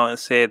academics came out and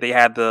said they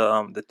had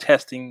the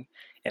testing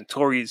and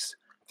Tory's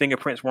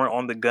fingerprints weren't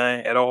on the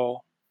gun at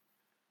all.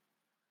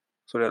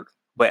 So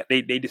but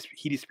he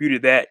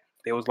disputed that.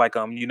 They was like,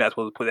 you're not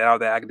supposed to put that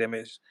out there,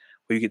 academics.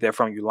 Where you get that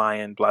from? You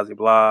lying, blah blah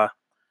blah.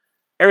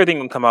 Everything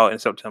will come out in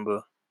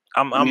September.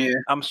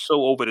 I'm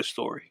so over the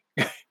story.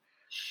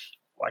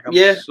 Like I'm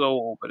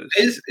so over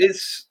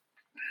this.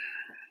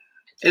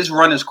 It's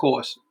run its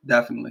course,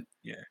 definitely.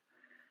 Yeah.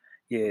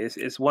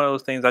 It's one of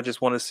those things. I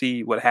just want to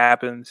see what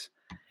happens.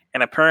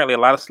 And apparently, a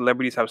lot of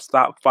celebrities have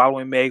stopped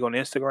following Meg on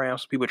Instagram.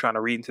 So people are trying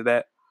to read into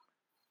that.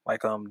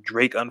 Like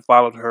Drake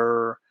unfollowed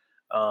her.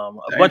 A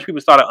bunch of people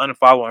started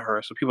unfollowing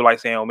her. So people like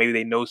saying, "Oh, maybe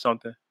they know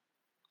something.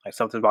 Like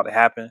something's about to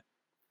happen."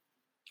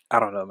 I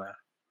don't know, man.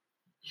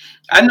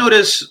 I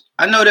noticed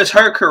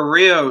her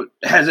career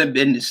hasn't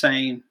been the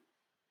same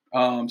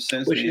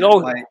since. Well,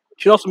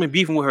 she's also been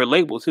beefing with her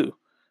label too.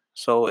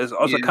 So it's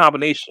also a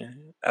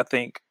combination, I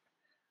think.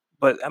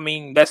 But I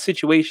mean, that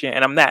situation,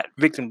 and I'm not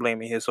victim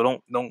blaming here,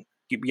 so don't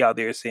get me out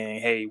there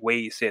saying, "Hey,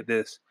 Wade said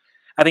this."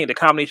 I think the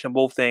combination of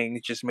both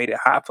things just made it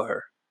hot for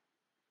her.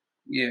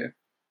 Yeah,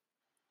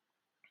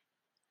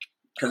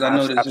 because I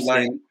noticed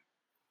like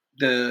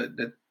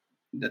the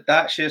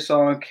Thot Shit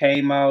song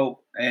came out,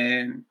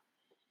 and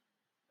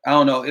I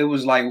don't know, it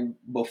was like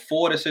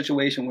before the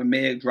situation when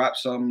Meg dropped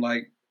something,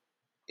 like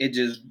it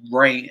just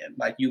ran,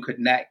 like you could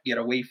not get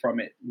away from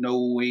it.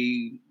 No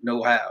way,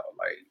 no how.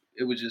 Like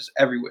it was just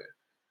everywhere.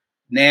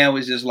 Now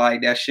it's just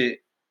like that shit.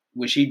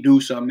 When she do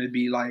something, it'd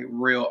be like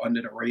real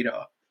under the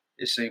radar.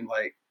 It seemed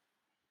like.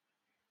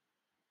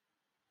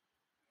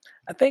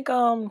 I think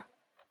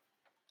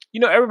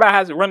everybody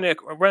has to run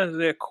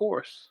their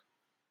course.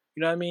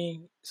 You know what I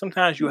mean?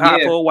 Sometimes you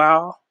hot for a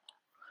while.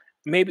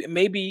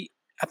 Maybe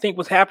I think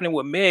what's happening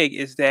with Meg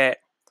is that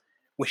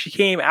when she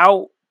came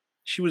out,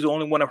 she was the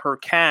only one of her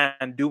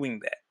kind doing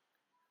that.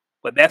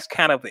 But that's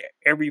kind of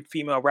every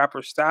female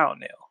rapper style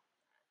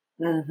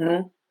now.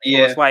 Mm-hmm. Yeah,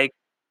 so it's like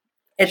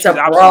it's a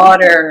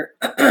broader,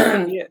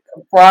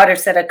 broader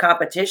set of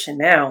competition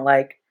now.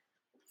 Like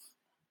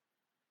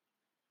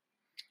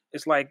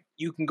it's like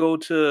you can go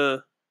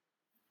to,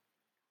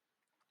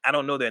 I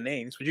don't know their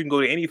names, but you can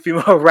go to any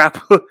female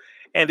rapper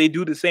and they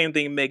do the same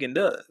thing Megan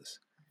does.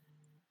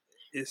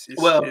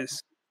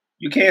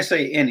 You can't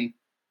say any.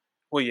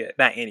 Well, yeah,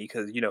 not any,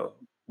 because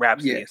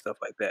Rhapsody and stuff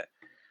like that.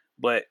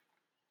 But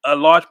a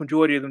large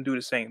majority of them do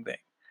the same thing.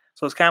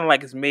 So it's kind of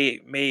like it's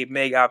made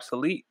Meg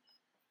obsolete.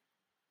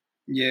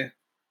 Yeah.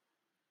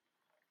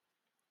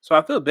 So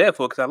I feel bad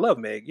for it because I love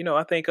Meg.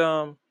 I think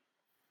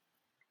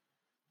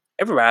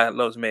everybody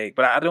loves Meg,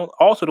 but I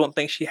don't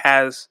think she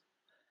has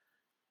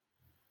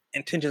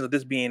intentions of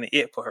this being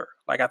it for her.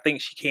 Like, I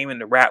think she came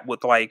into rap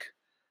with like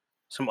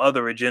some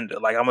other agenda.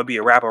 Like, I'm gonna be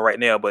a rapper right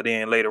now, but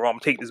then later on I'm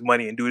gonna take this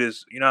money and do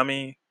this. You know what I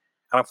mean?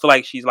 I don't feel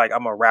like she's like,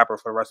 I'm a rapper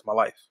for the rest of my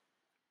life.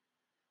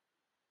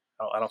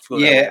 I don't feel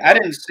that. Yeah, I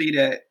didn't see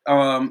that.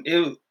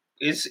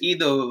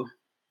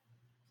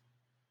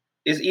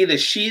 It's either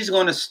she's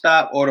gonna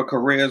stop or the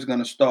career is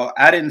gonna start.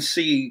 I didn't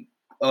see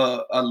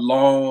a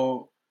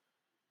long,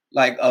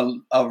 like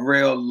a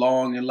real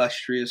long,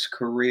 illustrious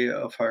career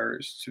of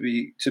hers.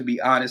 To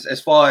be honest, as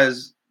far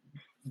as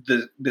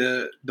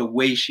the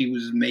way she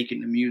was making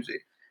the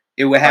music,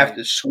 it would have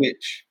to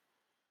switch.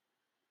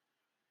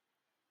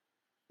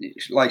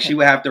 Like, she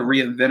would have to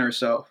reinvent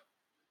herself.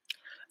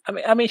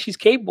 I mean, she's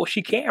capable.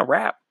 She can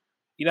rap.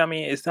 You know what I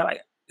mean? It's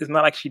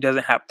not like she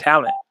doesn't have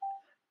talent,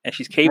 and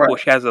she's capable.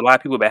 Right. She has a lot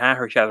of people behind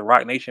her. She has a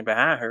Rock Nation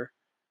behind her,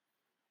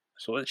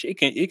 so it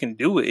can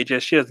do it. It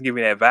just, she doesn't give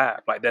me that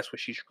vibe. Like, that's what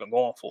she's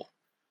going for.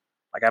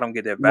 Like, I don't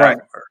get that vibe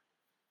from her.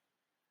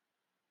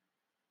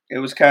 It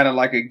was kind of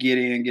like a get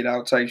in, get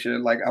out type shit.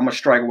 Like, I'm gonna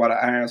strike while the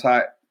iron's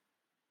hot.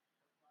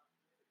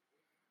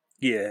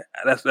 Yeah,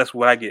 that's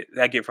what I get.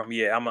 I get from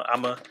I'm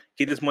gonna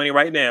get this money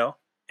right now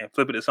and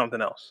flip it to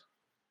something else,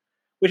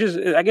 which is,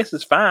 I guess,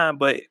 it's fine.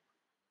 But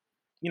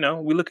we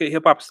look at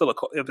hip hop still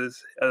if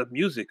it's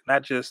music,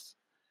 not just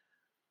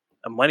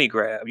a money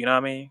grab. You know what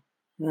I mean?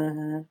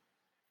 Mm-hmm.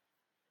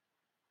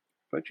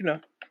 But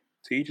to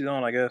each his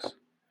own, I guess.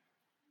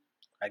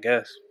 I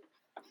guess.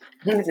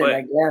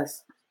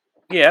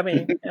 Yeah, I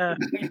mean, I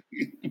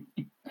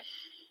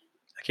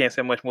can't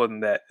say much more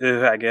than that,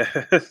 I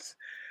guess.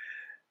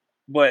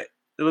 But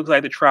it looks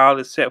like the trial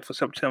is set for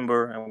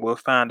September, and we'll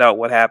find out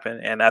what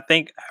happened. And I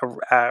think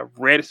I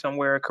read it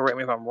somewhere, correct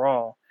me if I'm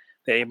wrong,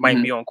 that it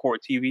might be on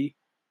Court TV.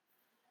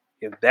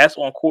 If that's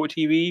on Court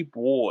TV,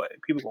 boy,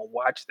 people going to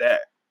watch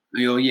that.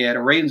 Yo, yeah,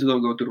 the ratings are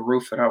going to go through the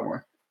roof for that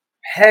one.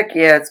 Heck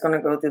yeah, it's going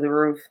to go through the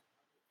roof.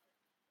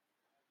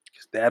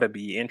 That'll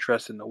be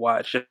interesting to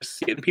watch. Just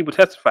seeing people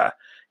testify.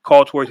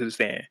 Call Tory to the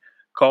stand.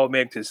 Call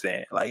Meg to the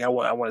stand. Like, I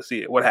want to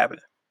see it. What happened?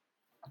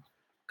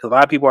 Because a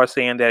lot of people are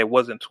saying that it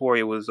wasn't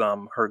Tory, it was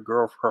her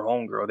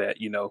homegirl that,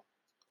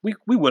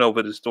 we went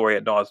over the story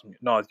at nauseam,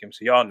 so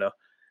y'all know.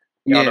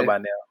 Y'all know by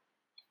now.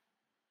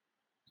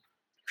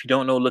 If you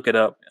don't know, look it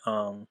up.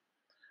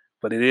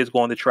 But it is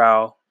going to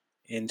trial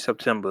in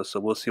September, so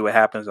we'll see what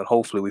happens, and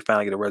hopefully we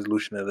finally get a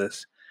resolution of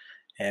this,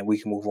 and we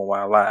can move on with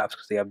our lives,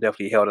 because they have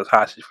definitely held us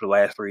hostage for the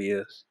last 3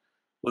 years.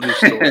 We'll do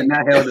story.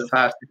 Not held us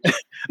hostage.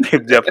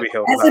 They've definitely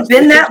held us hostage. Has it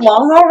been that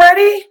long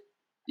already?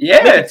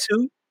 Yeah.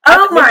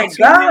 Oh my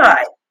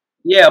God.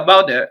 Yeah,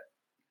 about that.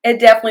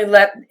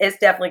 It's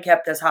definitely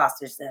kept us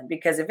hostage then,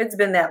 because if it's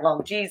been that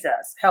long,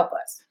 Jesus, help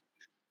us.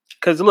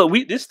 Because look,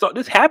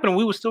 this happened.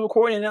 We were still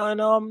recording in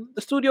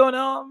the studio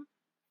in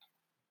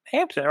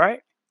Hampton,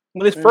 right?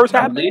 When this first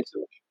happened. I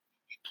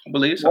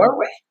believe so. Were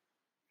we?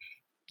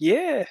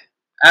 Yeah.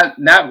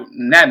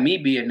 Not me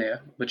being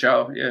there, but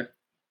y'all, yeah.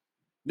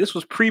 This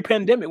was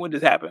pre-pandemic when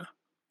this happened.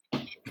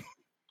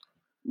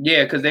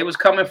 Yeah, because they was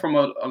coming from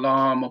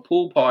a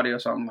pool party or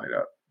something like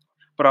that.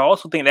 But I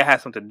also think that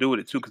has something to do with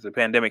it too, because the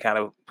pandemic kind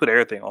of put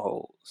everything on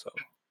hold. So,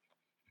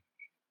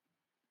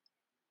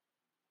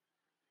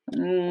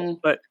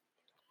 but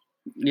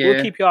yeah,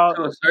 we'll keep y'all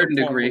to a certain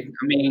degree.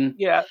 I mean,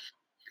 yeah,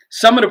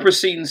 some of the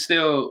proceedings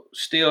still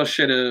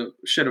should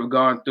have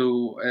gone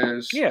through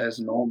as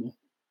normal.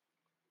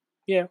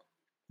 Yeah,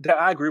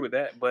 I agree with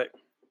that. But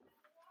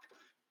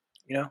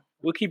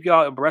we'll keep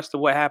y'all abreast of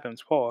what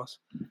happens. Pause.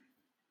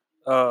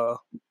 I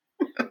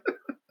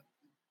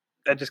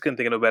just couldn't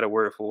think of a better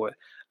word for it.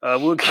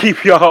 We'll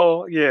keep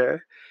y'all, I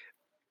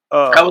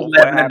was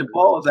laughing at the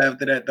pause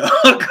after that, though.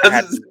 I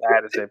had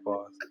to say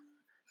pause.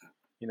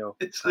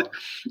 It's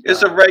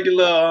a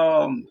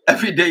regular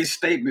everyday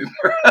statement,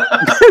 bro.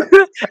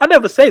 I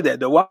never say that,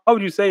 though. Why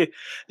would you say,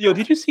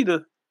 did you see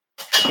the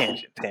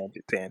tangent? Did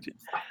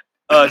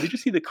you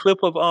see the clip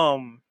of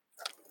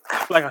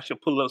I feel like I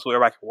should pull it up so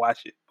everybody can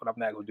watch it, but I'm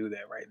not gonna do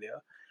that right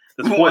now.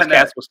 The Why not?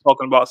 sportscaster was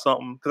talking about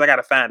something because I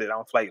gotta find it.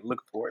 I'm like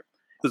looking for it.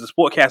 Because the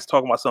sportcaster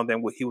talking about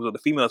something. He was with a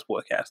female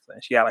sportcaster,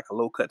 and she had like a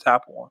low cut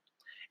top on.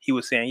 He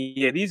was saying,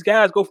 "Yeah, these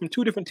guys go from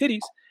two different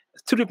cities,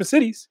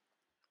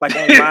 like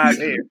on live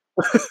air."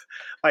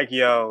 Like,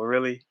 yo,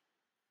 really?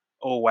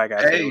 Oh, white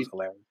guy, it was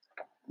hilarious.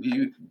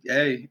 It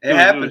It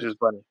happens. was just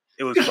funny.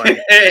 It was funny.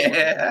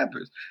 It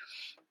happens.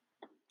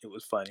 It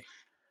was funny.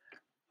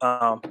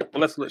 Well,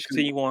 let's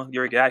continue on.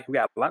 We got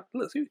a lot.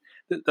 Let's see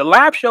the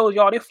live shows,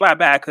 y'all. They fly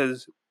back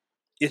because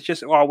it's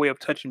just our way of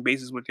touching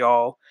bases with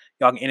y'all.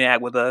 Y'all can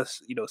interact with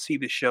us. See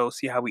the show,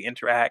 see how we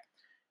interact,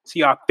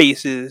 see our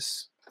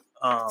faces.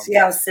 See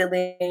how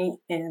silly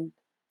and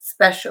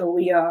special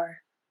we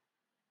are.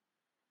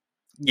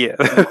 Yeah.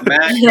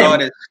 Matt, y'all,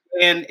 the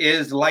skin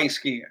is light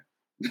skin.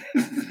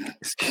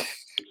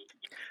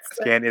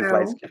 Scan is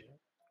light skin.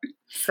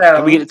 So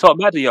And we get to talk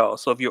back to y'all.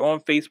 So if you're on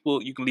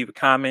Facebook, you can leave a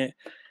comment.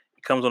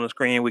 It comes on the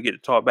screen. We get to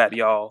talk back to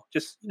y'all.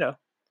 Just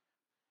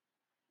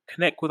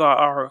connect with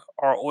our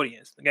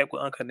audience. Connect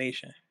with Uncut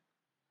Nation.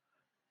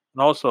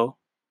 And also,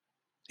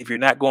 if you're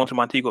not going to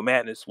Montego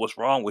Madness, what's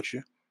wrong with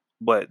you?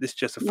 But this is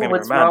just a friendly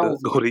reminder.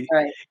 Go to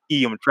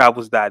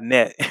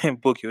emtravels.net and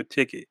book your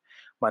ticket.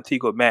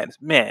 Montego Madness.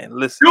 Man,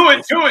 listen. Do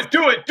it.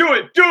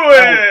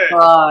 oh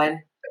God.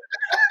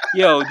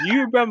 Yo, do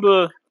you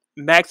remember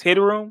Max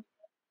Headroom?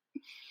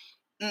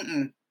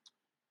 Mm-mm.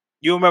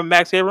 You remember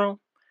Max Headroom?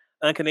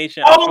 Uncut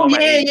Nation. Oh,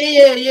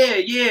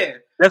 yeah.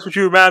 That's what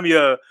you remind me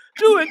of.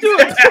 Do it.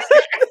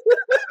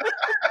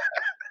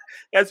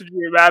 That's what you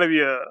remind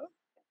me of.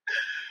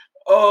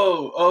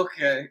 Oh,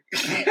 okay.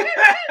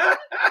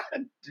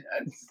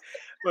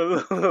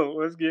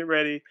 Let's get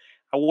ready.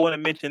 I want to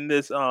mention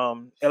this.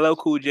 LL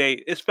Cool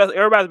J.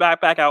 Everybody's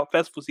back out.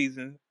 Festival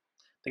season.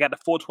 They got the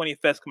 420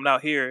 Fest coming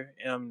out here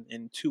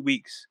in 2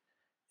 weeks,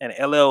 and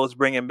LL is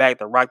bringing back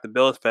the Rock the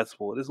Bells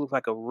Festival. This looks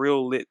like a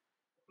real lit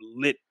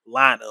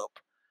lineup.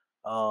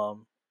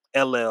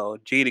 LL,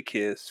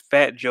 Jadakiss,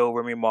 Fat Joe,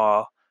 Remy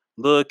Ma,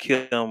 Lil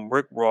Kim,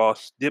 Rick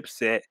Ross,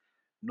 Dipset,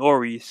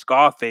 Nori,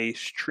 Scarface,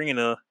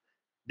 Trina,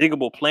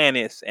 Diggable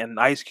Planets, and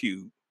Ice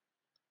Cube.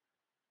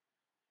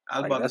 I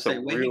was about to say,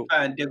 where you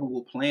find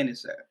Diggable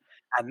Planets at?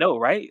 I know,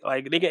 right?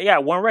 Like they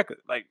got one record.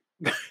 Like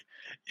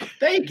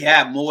they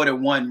got more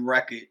than one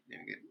record.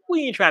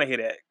 We ain't trying to hear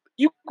that.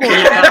 You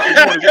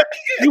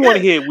want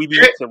to hear We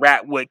Beat to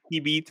Rap, what He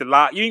Beat to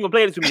Lot. You ain't gonna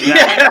play it to me.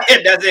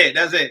 That's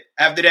it.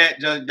 After that,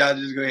 y'all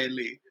just go ahead and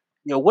leave.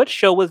 Yo, what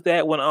show was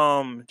that when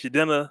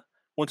Jadena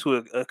went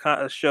to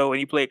a show and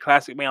he played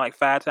Classic Man like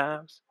 5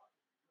 times?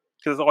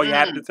 Because that's all he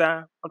had at the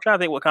time. I'm trying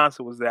to think what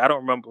concert was that. I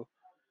don't remember.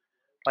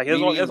 Like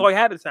that's all he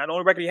had at the time. The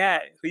only record he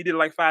had. So he did it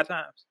like 5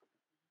 times.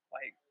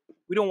 Like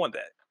we don't want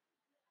that.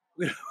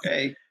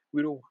 Hey,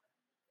 we don't.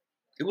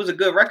 It was a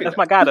good record. That's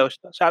my guy though.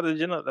 Shout out to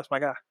Jadena. That's my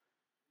guy.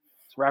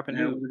 It's rapping.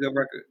 It was a good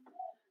record.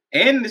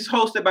 And it's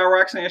hosted by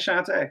Roxanne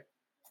Shante.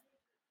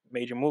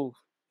 Major move.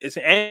 It's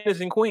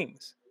in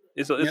Queens.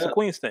 It's a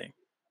Queens thing.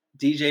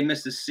 DJ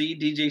Mr. C,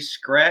 DJ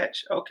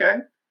Scratch. Okay.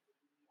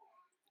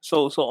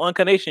 So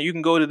Uncut Nation, you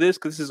can go to this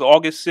because this is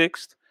August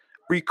 6th,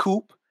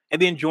 recoup,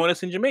 and then join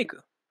us in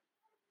Jamaica.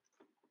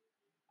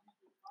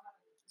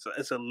 So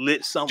it's a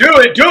lit summer. Do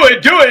it!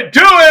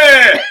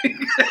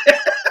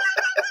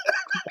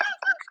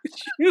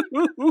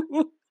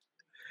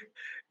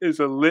 It's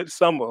a lit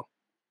summer.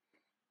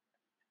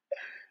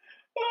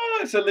 Oh,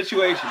 it's a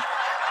situation.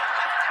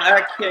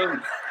 I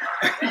can't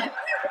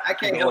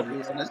help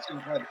it. That's too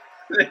funny.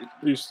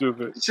 You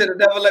stupid. Should have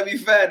never let me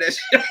find that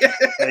shit.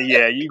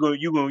 Yeah, you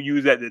gonna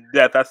use that to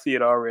death. I see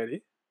it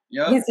already.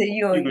 Yep. He said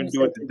you gonna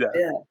do it to death.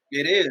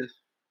 It is.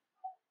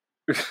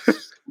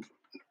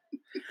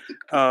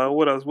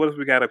 What else? What else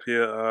we got up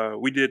here?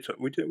 Did we do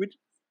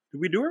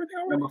everything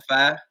already? Number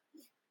 5.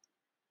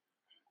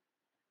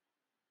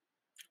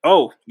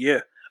 Oh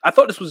yeah, I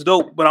thought this was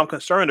dope, but I'm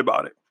concerned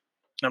about it.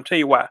 And I'm tell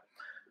you why.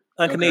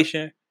 Uncut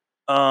Nation,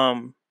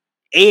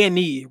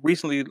 A&E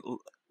recently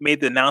made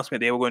the announcement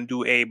they were going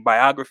to do a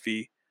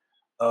biography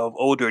of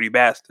Old Dirty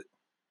Bastard.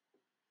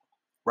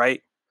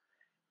 Right?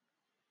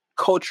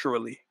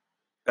 Culturally,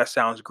 that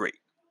sounds great.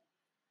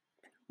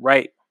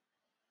 Right?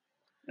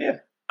 Yeah.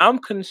 I'm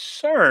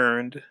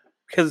concerned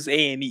because it's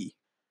A&E.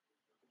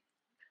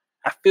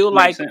 I feel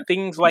like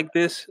things like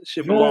this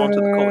should belong to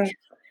the culture.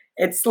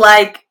 It's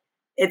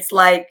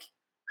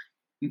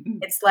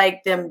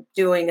like them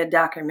doing a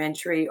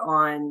documentary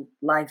on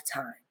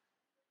Lifetime.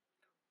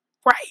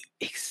 Right.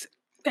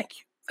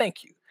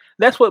 Thank you.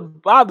 That's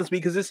what bothers me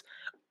because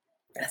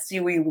I see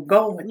where you were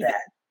going with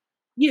that.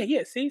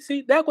 Yeah.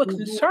 See, that's what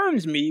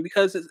concerns me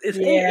because it's if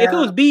it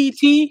was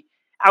BET,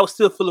 I would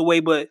still feel away,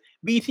 but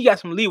BET got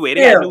some leeway.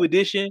 They got New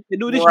Edition. The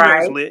New Edition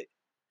was lit.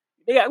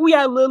 We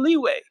got a little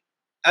leeway.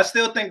 I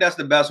still think that's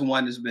the best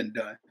one that's been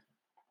done.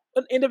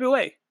 But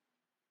NWA.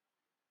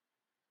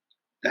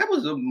 That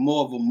was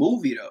more of a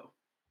movie though.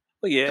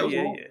 Oh yeah.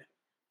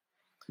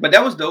 But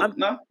that was dope.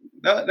 That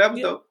was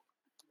dope.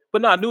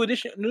 But no, New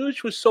Edition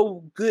was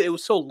so good. It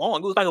was so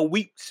long. It was like a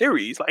week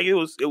series. Like it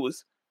was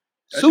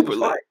super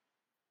lit.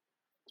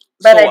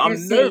 But So I do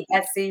I'm nervous.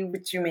 I see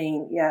what you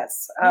mean.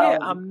 Yes. Yeah,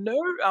 I'm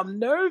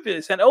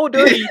nervous. And Old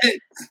Dirty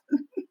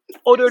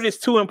is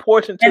too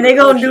important to And the they're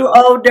gonna culture. do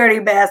Old Dirty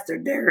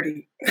Bastard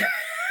dirty.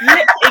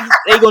 Yeah,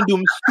 they gonna do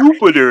him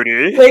super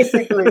dirty.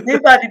 Basically, they're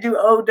about to do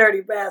Old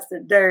Dirty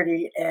Bastard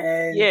dirty,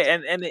 and Yeah,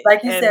 and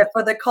like you said,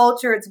 for the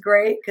culture, it's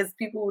great because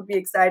people would be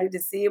excited to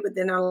see it, but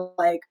then are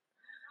like,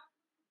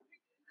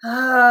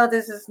 "Oh,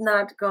 this is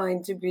not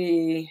going to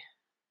be."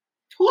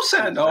 Who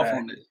signed off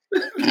on this?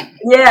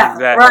 Yeah,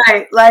 Exactly.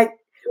 right. Like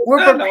we're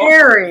Signed off.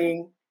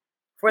 preparing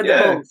for the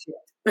Yeah.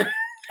 bullshit.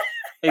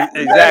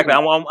 Exactly.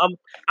 I'm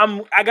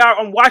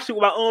watching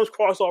with my arms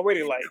crossed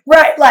already. Like,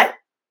 Right,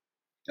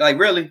 like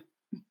really?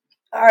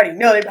 I already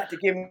know they're about to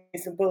give me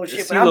some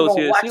bullshit, but I'm CeeLo's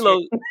gonna here. watch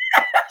CeeLo, it.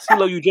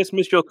 CeeLo, you just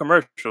missed your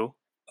commercial.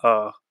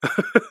 You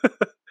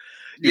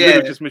Yeah.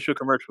 literally just missed your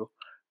commercial.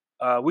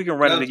 We can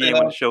run No, it again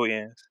when the show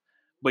ends.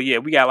 But yeah,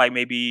 we got like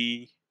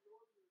maybe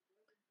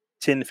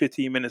 10 to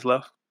 15 minutes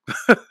left.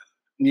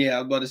 Yeah, I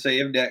was about to say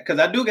if that, because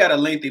I do got a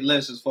lengthy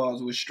list as far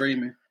as with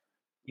streaming.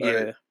 But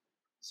Yeah.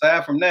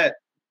 aside from that,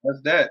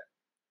 that's that.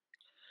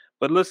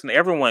 But listen,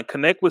 everyone,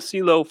 connect with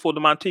CeeLo for the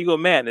Montego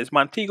Madness.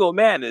 Montego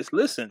Madness.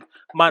 Listen,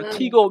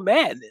 Montego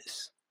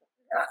Madness.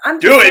 I'm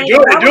Do just it, saying, do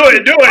why it, do would it,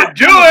 you do not it,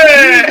 do wanna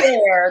be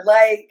it! there?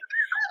 Like,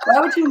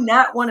 why would you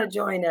not want to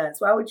join us?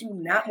 Why would you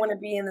not want to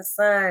be in the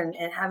sun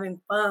and having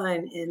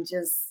fun and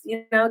just,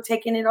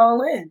 taking it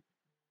all in?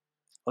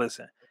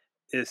 Listen,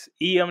 it's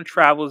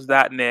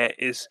emtravels.net.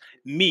 It's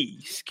me,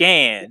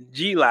 Scan,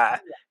 G-Li,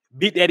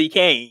 Big Daddy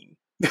Kane,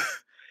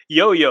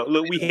 Yo-Yo.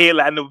 Look, we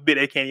headline over Big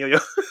Daddy Kane, Yo-Yo.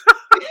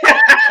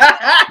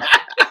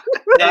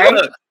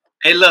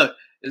 Hey, look,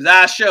 it's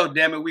our show,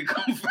 damn it, we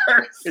come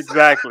first.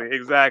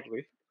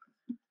 Exactly.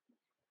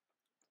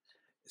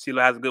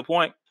 CeeLo has a good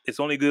point. It's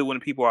only good when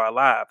people are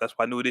alive. That's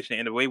why New Edition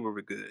and the Way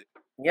were good.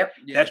 Yep.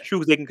 That's true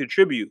because they can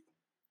contribute.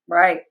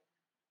 Right.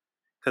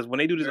 Because when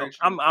they do this,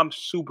 I'm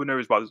super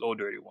nervous about this Old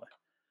Dirty one.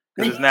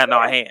 Because it's not in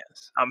our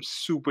hands. I'm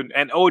super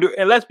and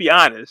let's be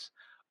honest,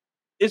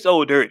 it's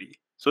Old Dirty.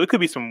 So it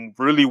could be some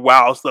really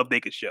wild stuff they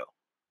could show.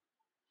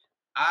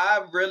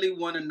 I really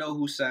want to know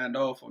who signed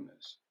off on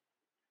this.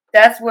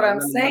 That's what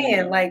I'm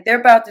saying. Like, they're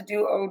about to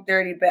do Old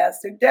Dirty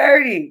Bastard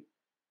dirty.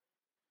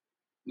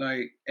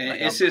 Like,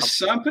 and is his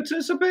son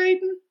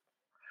participating?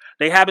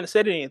 They haven't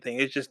said anything.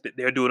 It's just that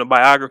they're doing a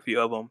biography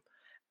of him,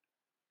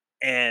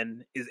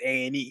 and is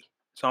A&E.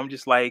 So I'm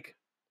just like,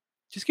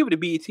 just give it to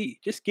BET.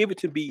 Just give it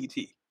to BET.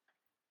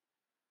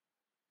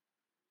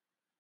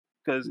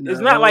 Because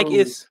it's not like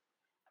it's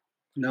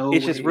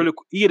just really.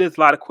 There's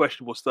a lot of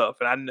questionable stuff,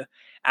 and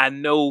I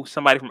know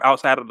somebody from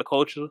outside of the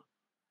culture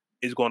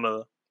is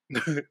gonna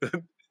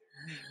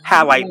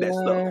highlight that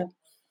stuff.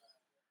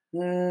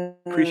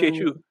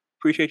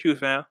 Appreciate you,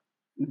 fam.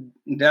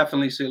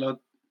 Definitely, CeeLo.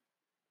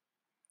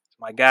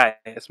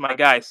 It's my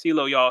guy.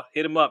 CeeLo, y'all.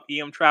 Hit him up.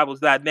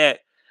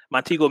 emtravels.net.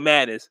 Montego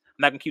Madness. I'm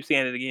not going to keep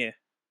saying it again.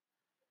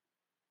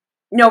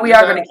 No, we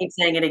are going to keep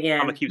saying it again.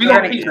 I'm going to keep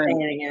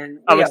saying it again.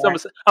 I'm going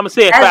to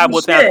say it 5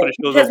 more times for the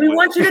show's because we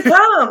want you to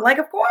come. Like,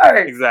 of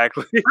course.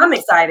 Exactly. I'm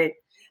excited.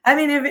 I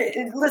mean,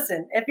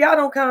 listen, if y'all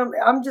don't come,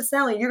 I'm just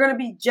telling you, you're going to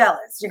be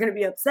jealous. You're going to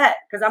be upset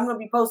because I'm going to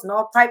be posting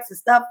all types of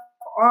stuff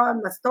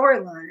on my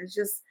storyline. It's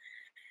just,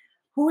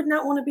 who would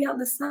not want to be out in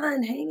the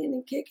sun, hanging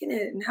and kicking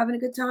it and having a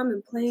good time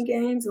and playing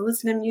games and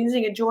listening to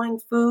music, enjoying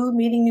food,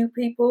 meeting new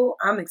people?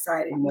 I'm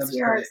excited. You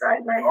see how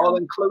excited I am? All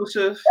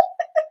inclusive.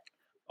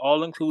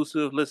 All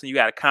inclusive. Listen, you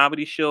got a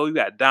comedy show, you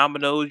got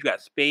dominoes, you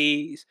got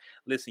spades.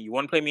 Listen, you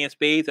want to play me in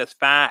spades? That's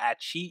fine. I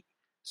cheat,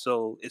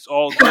 so it's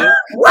all good.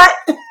 What?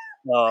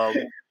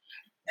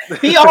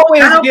 He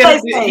always I don't play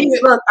spades.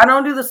 Look, I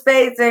don't do the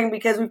spades thing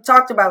because we've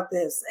talked about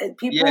this. And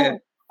people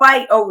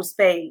fight over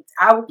spades.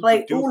 I would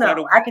play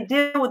Uno. I can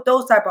deal with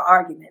those type of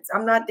arguments.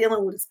 I'm not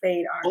dealing with a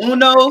spade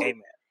argument. Uno,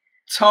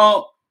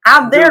 Tom.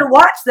 I'm there to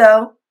watch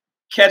though.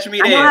 Catch me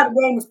there. I know how the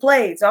game is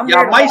played, so I'm y'all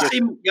there to watch.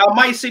 Y'all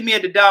might see me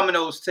at the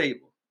dominoes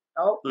table.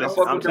 Oh,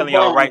 listen, I'm telling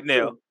y'all right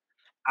now,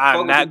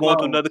 I'm not going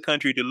to another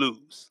country to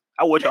lose.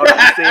 I want y'all to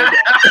understand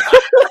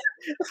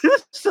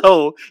that.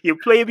 So you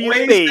play me in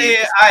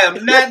spades. I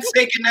am not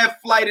taking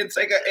that flight and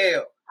take an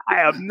L.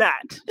 I am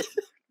not.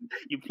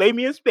 You play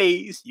me in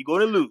spades, you're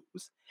going to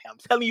lose. I'm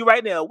telling you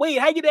right now. Wait,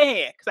 how you get that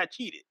hand? Because I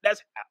cheated.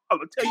 That's how. I'm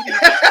going to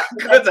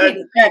tell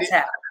you. That's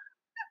how.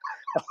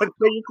 I'm going to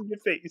tell you to your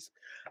face.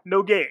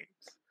 No games.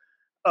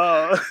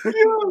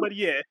 But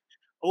yeah,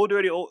 Old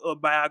Dirty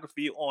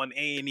biography on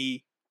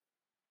A&E.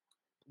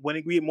 When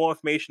we get more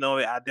information on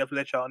it, I'll definitely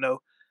let y'all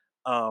know.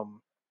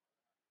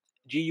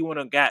 G, you want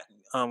to got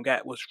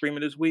what's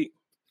streaming this week?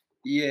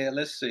 Yeah,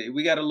 let's see.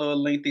 We got a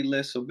little lengthy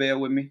list, so bear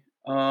with me.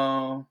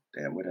 Damn,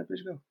 where'd that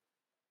bitch go?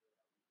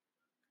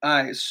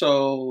 All right,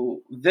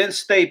 so Vince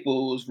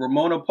Staples,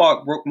 Ramona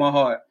Park broke my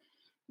heart.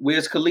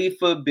 Wiz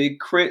Khalifa, Big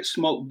Crit,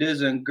 Smoke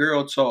Dizzy,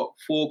 Girl Talk,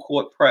 Full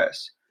Court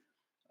Press.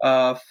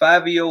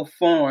 Fabio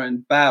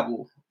Foreign,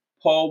 Babel,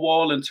 Paul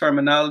Wall and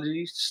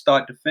Terminology,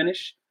 Start to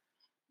Finish.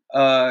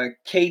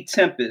 K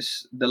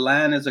Tempest, The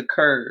Line is a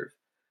Curve.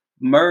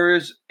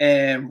 Murs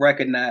and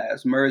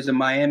Recognize, Murs in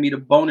Miami, the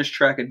bonus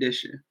track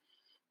edition.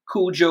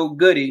 Cujo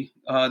Goody,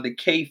 The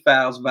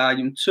K-Files,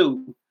 Volume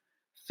 2.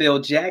 Phil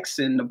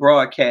Jackson, The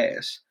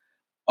Broadcast.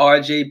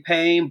 R.J.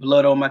 Payne,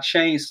 Blood on My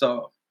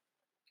Chainsaw.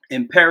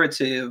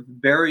 Imperative,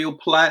 Burial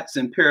Plots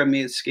and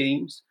Pyramid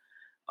Schemes.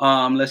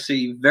 Let's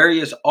see,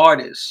 various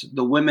artists,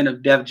 The Women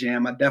of Def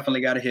Jam. I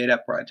definitely got to hear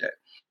that project.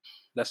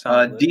 That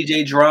sounds good.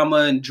 DJ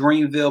Drama and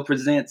Dreamville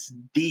presents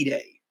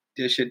D-Day.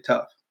 This shit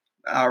tough.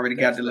 I already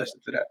got to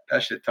listen to that.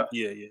 That shit tough.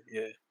 Yeah.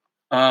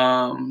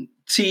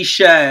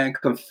 T-Shine,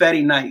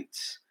 Confetti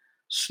Nights.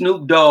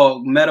 Snoop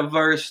Dogg,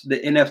 Metaverse, The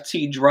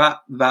NFT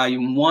Drop,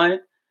 Volume 1.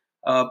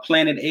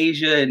 Planet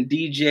Asia and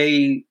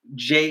DJ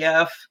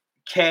JF,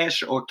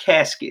 Cash or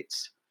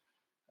Caskets.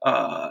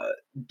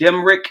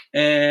 Demrick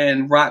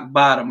and Rock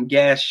Bottom,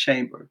 Gas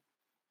Chamber.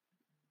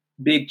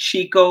 Big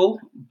Chico,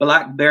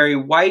 Blackberry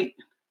White.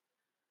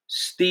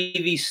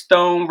 Stevie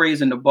Stone,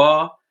 Raising the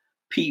Bar.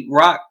 Pete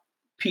Rock,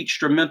 Pete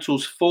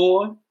Instrumentals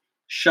 4.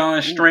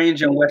 Sean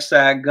Strange and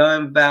Westside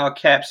Gun, Val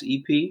Caps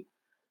EP.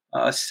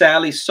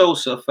 Sally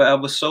Sosa,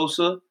 Forever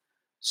Sosa.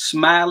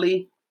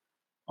 Smiley.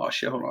 Oh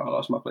shit, hold on, I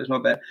lost my place, my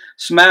bad.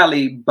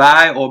 Smiley,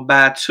 Buy or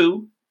Buy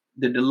 2,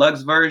 the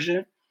deluxe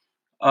version.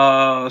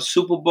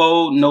 Super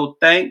Bowl, No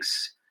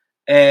Thanks.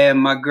 And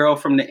my girl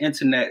from the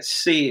internet,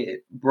 Sid,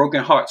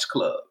 Broken Hearts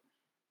Club.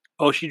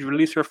 Oh, she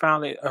released her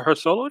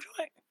solo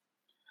joint?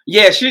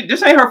 Yeah,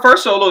 this ain't her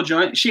first solo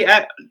joint. She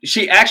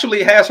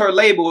actually has her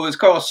label. It's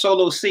called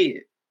Solo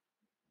Sid.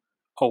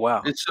 Oh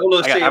wow. It's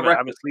Solo Sid.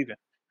 I've been sleeping.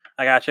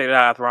 I gotta check it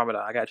out after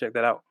Ramadan. I gotta check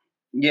that out.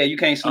 Yeah, you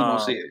can't sleep on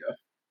Sid, yo.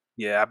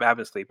 Yeah, I've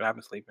been sleeping.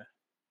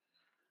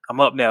 I'm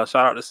up now.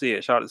 Shout out to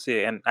Sid.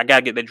 And I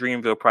gotta get the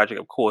Dreamville project,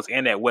 of course,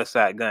 and that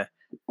Westside Gun.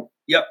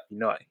 Yep.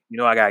 You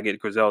know I gotta get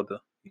Griselda.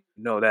 You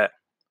know that.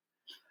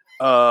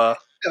 Oh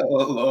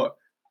Lord.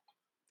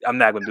 I'm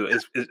not gonna do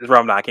it. It's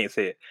Ramadan. I can't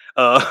say it.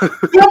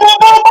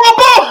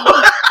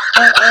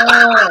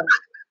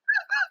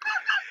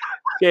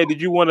 Yeah,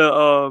 did you want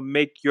to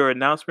make your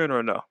announcement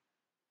or no?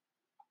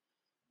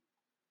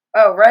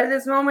 Oh, right at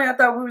this moment, I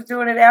thought we was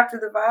doing it after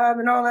the vibe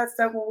and all that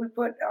stuff when we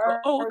put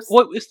our.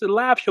 It's the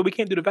live show. We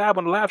can't do the vibe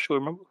on the live show.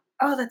 Remember?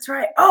 Oh, that's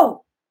right.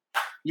 Oh.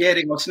 Yeah,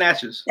 they gonna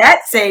snatch us.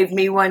 That saved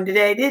me one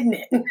today, didn't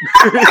it?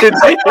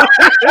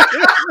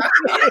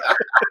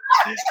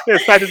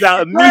 It snatches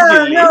out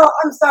immediately. No,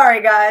 I'm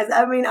sorry, guys.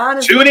 I mean,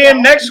 honestly. Tune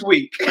in next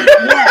week. Yeah,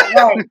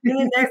 right.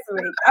 Tune in next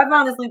week. I've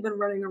honestly been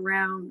running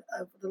around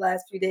for the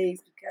last few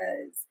days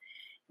because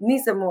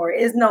Nisa Moore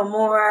is no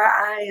more.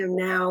 I am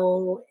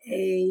now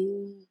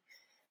a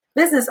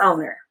business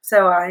owner.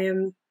 So I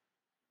am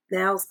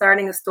now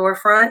starting a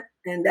storefront,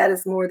 and that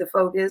is more the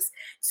focus.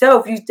 So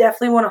if you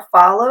definitely want to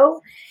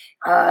follow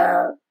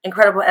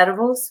Incredible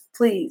Edibles,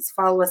 please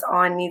follow us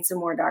on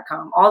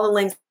needsomemore.com. All the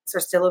links are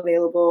still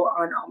available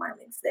on all my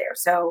links there.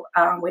 So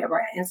we have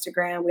our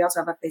Instagram. We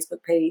also have a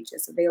Facebook page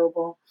that's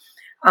available.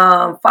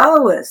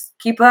 Follow us.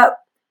 Keep up.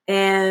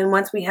 And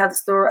once we have the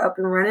store up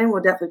and running,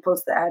 we'll definitely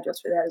post the address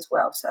for that as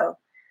well. So,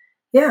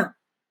 yeah,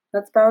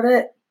 that's about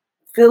it.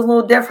 Feels a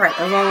little different,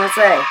 as long as I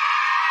say.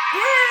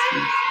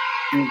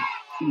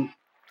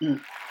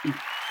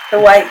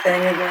 The white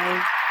thing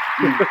again.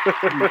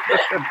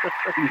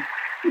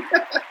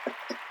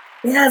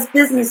 Yes,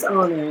 business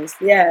owners.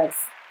 Yes.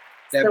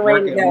 It's the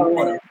way to go,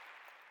 man.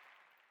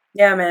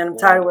 Yeah, man. I'm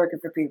tired of working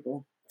for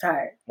people.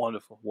 Tired.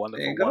 Wonderful.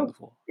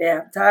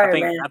 Yeah, I'm tired,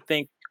 man. I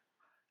think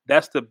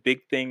that's the big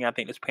thing. I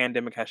think this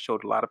pandemic has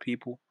showed a lot of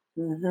people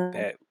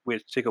that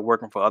we're sick of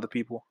working for other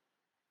people.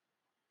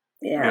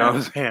 Yeah. You know what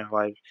I'm saying?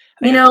 Like,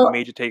 I think it's a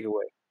major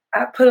takeaway.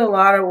 I put a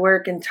lot of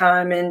work and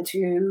time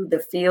into the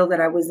field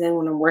that I was in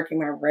when I'm working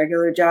my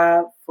regular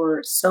job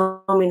for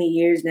so many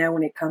years now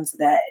when it comes to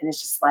that. And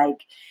it's just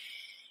like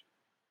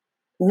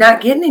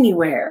not getting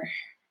anywhere.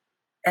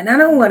 And I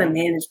don't want to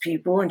manage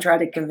people and try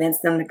to convince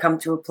them to come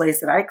to a place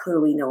that I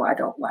clearly know I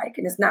don't like.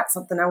 And it's not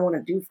something I want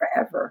to do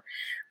forever.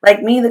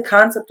 Like me, the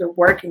concept of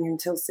working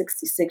until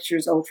 66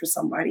 years old for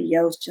somebody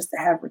else just to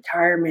have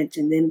retirement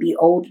and then be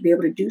old to be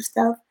able to do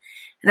stuff.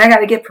 And I got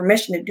to get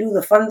permission to do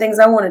the fun things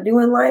I want to do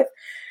in life.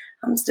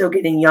 I'm still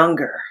getting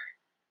younger.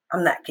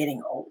 I'm not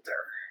getting older.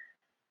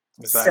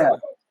 Exactly.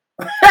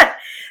 So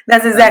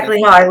that's exactly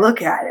how I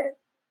look at it.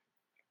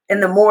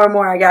 And the more and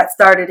more I got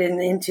started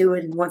into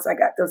it, and once I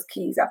got those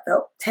keys, I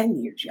felt 10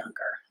 years younger.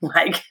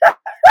 Like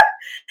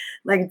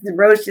the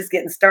road's just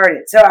getting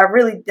started. So I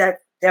really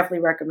definitely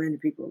recommend to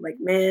people, like,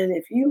 man,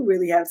 if you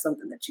really have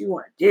something that you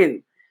want to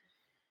do,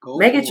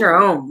 make it your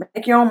own.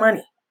 Make your own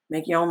money.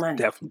 Make your own money.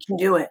 Definitely. You can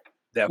do it.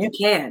 Definitely.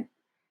 You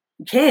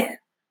can.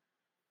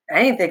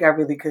 I didn't think I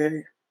really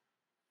could.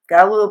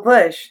 Got a little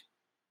push,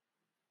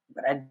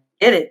 but I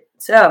did it.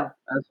 So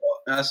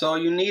that's all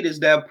you need is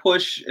that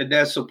push,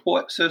 that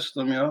support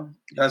system, yo.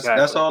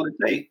 That's all it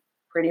takes.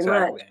 Pretty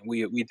much.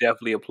 We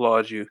definitely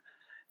applaud you.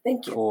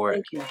 Thank you.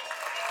 Thank you.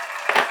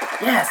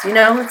 Yes,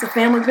 it's a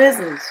family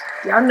business.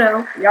 Y'all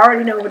know. Y'all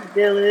already know what the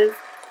deal is.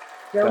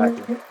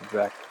 Exactly.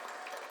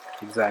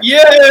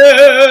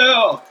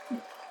 Yeah.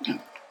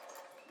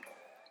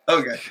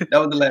 Okay, that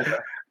was the last time.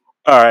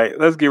 All right,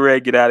 let's get ready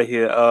to get out of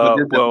here.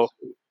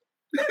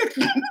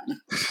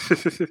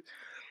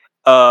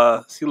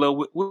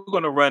 CeeLo, we're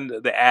gonna run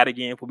the ad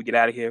again before we get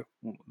out of here.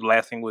 The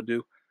last thing we'll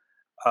do.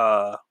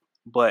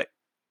 But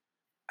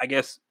I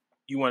guess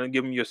you want to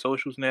give them your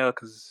socials now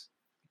because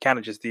you kind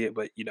of just did,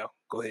 but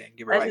go ahead and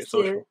give everybody your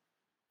social.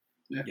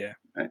 Yeah.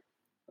 Right.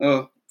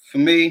 For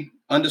me,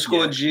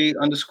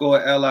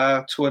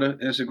 _G_LI, Twitter,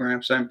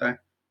 Instagram, same thing.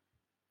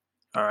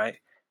 All right.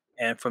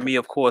 And for me,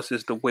 of course,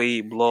 it's the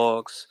Wade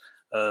Blogs,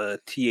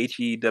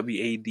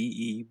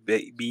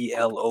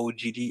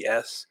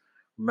 TheWadeBloggs.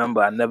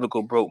 Remember, I never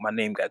go broke. My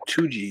name got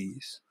 2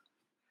 G's.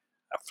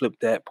 I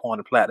flipped that, pawn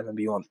the platinum, and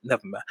be on.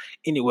 Never mind.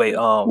 Anyway,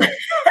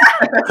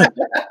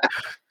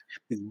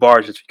 these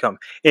bars just become.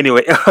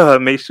 Anyway,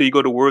 make sure you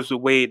go to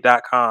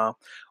wordswithwade.com.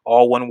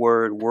 All one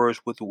word,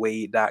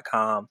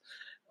 wordswithwade.com.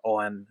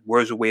 On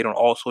Words with Wade on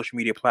all social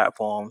media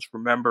platforms.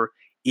 Remember,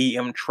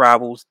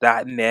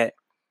 emtravels.net.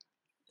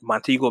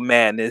 Montego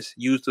Madness.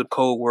 Use the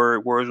code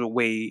word Words with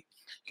Wade.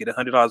 Get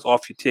 $100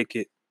 off your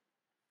ticket.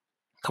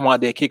 Come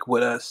out there, kick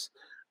with us.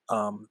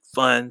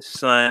 Fun,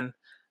 sun,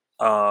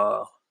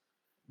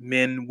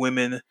 men,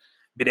 women,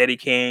 Big Daddy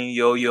Kane,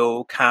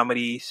 yo-yo,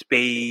 comedy,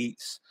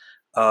 spades,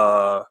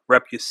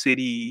 rep your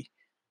city.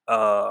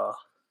 I'm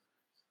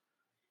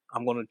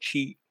gonna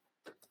cheat.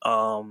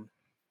 I'm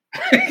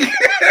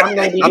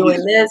gonna be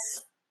doing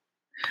this.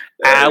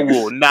 I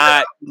will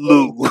not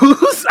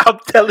lose. I'm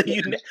telling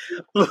you.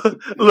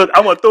 Look,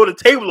 I'm gonna throw the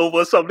table over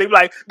or something. They be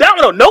like,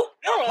 no,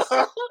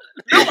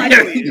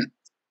 nobody wins.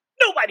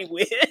 Nobody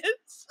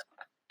wins.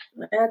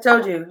 I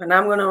told you, and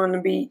I'm gonna on the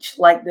beach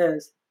like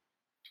this.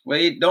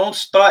 Wait, don't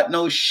start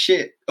no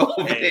shit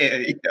over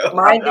there.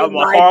 I'm a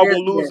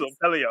horrible loser. I'm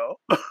telling y'all.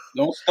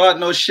 Don't start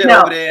no shit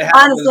over there.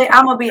 Honestly,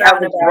 I'm gonna be out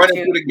and about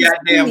running through the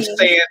goddamn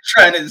sand,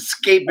 trying to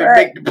escape and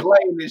make the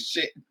plane and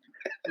shit.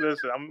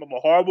 Listen, I'm a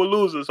horrible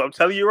loser, so I'm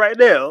telling you right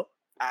now,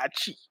 I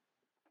cheat.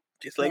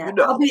 Just like you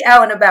know. I'll be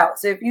out and about,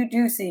 so if you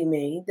do see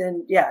me,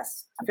 then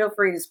yes, feel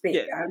free to speak.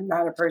 Yeah. I'm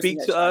not a person.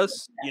 Speak to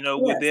us.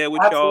 We're there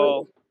with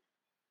y'all.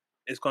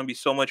 It's gonna be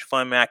so much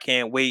fun, man. I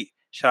can't wait.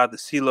 Shout out to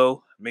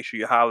CeeLo. Make sure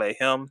you holler at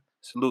him.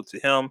 Salute to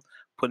him.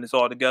 Putting this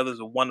all together is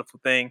a wonderful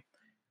thing.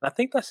 And I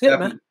think that's it,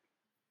 man. I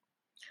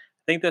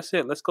think that's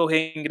it. Let's go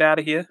ahead and get out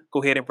of here.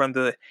 Go ahead and run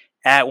the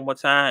ad one more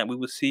time. We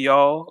will see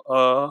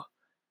y'all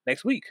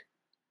next week.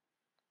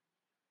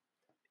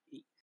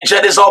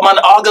 Check this out, man.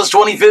 August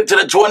 25th to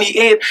the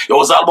 28th.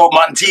 Yo, it's all about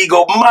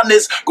Montego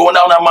Madness. Going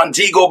down at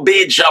Montego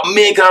Bay,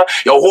 Jamaica.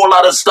 Yo, whole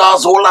lot of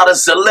stars, whole lot of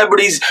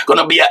celebrities.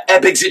 Gonna be an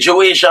epic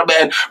situation,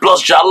 man.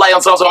 Plus, Ja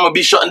Lions also gonna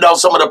be shutting down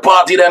some of the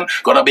party, then.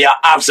 Gonna be an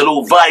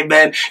absolute vibe,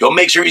 man. Yo,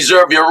 make sure you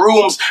reserve your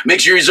rooms. Make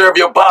sure you reserve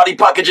your party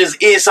packages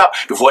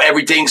ASAP before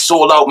everything's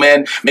sold out,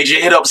 man. Make sure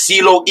you hit up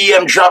CeeLo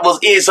EM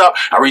Travels ASAP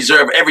and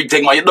reserve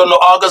everything, man. You don't know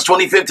August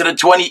 25th to the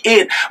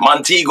 28th.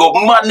 Montego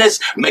Madness.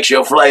 Make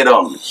sure you fly it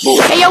on.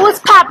 Boom. Hey, yo, what's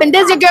poppin'?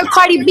 This your girl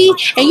Cardi B,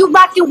 and you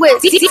rockin'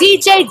 with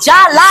DJ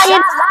Ja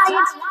Lion.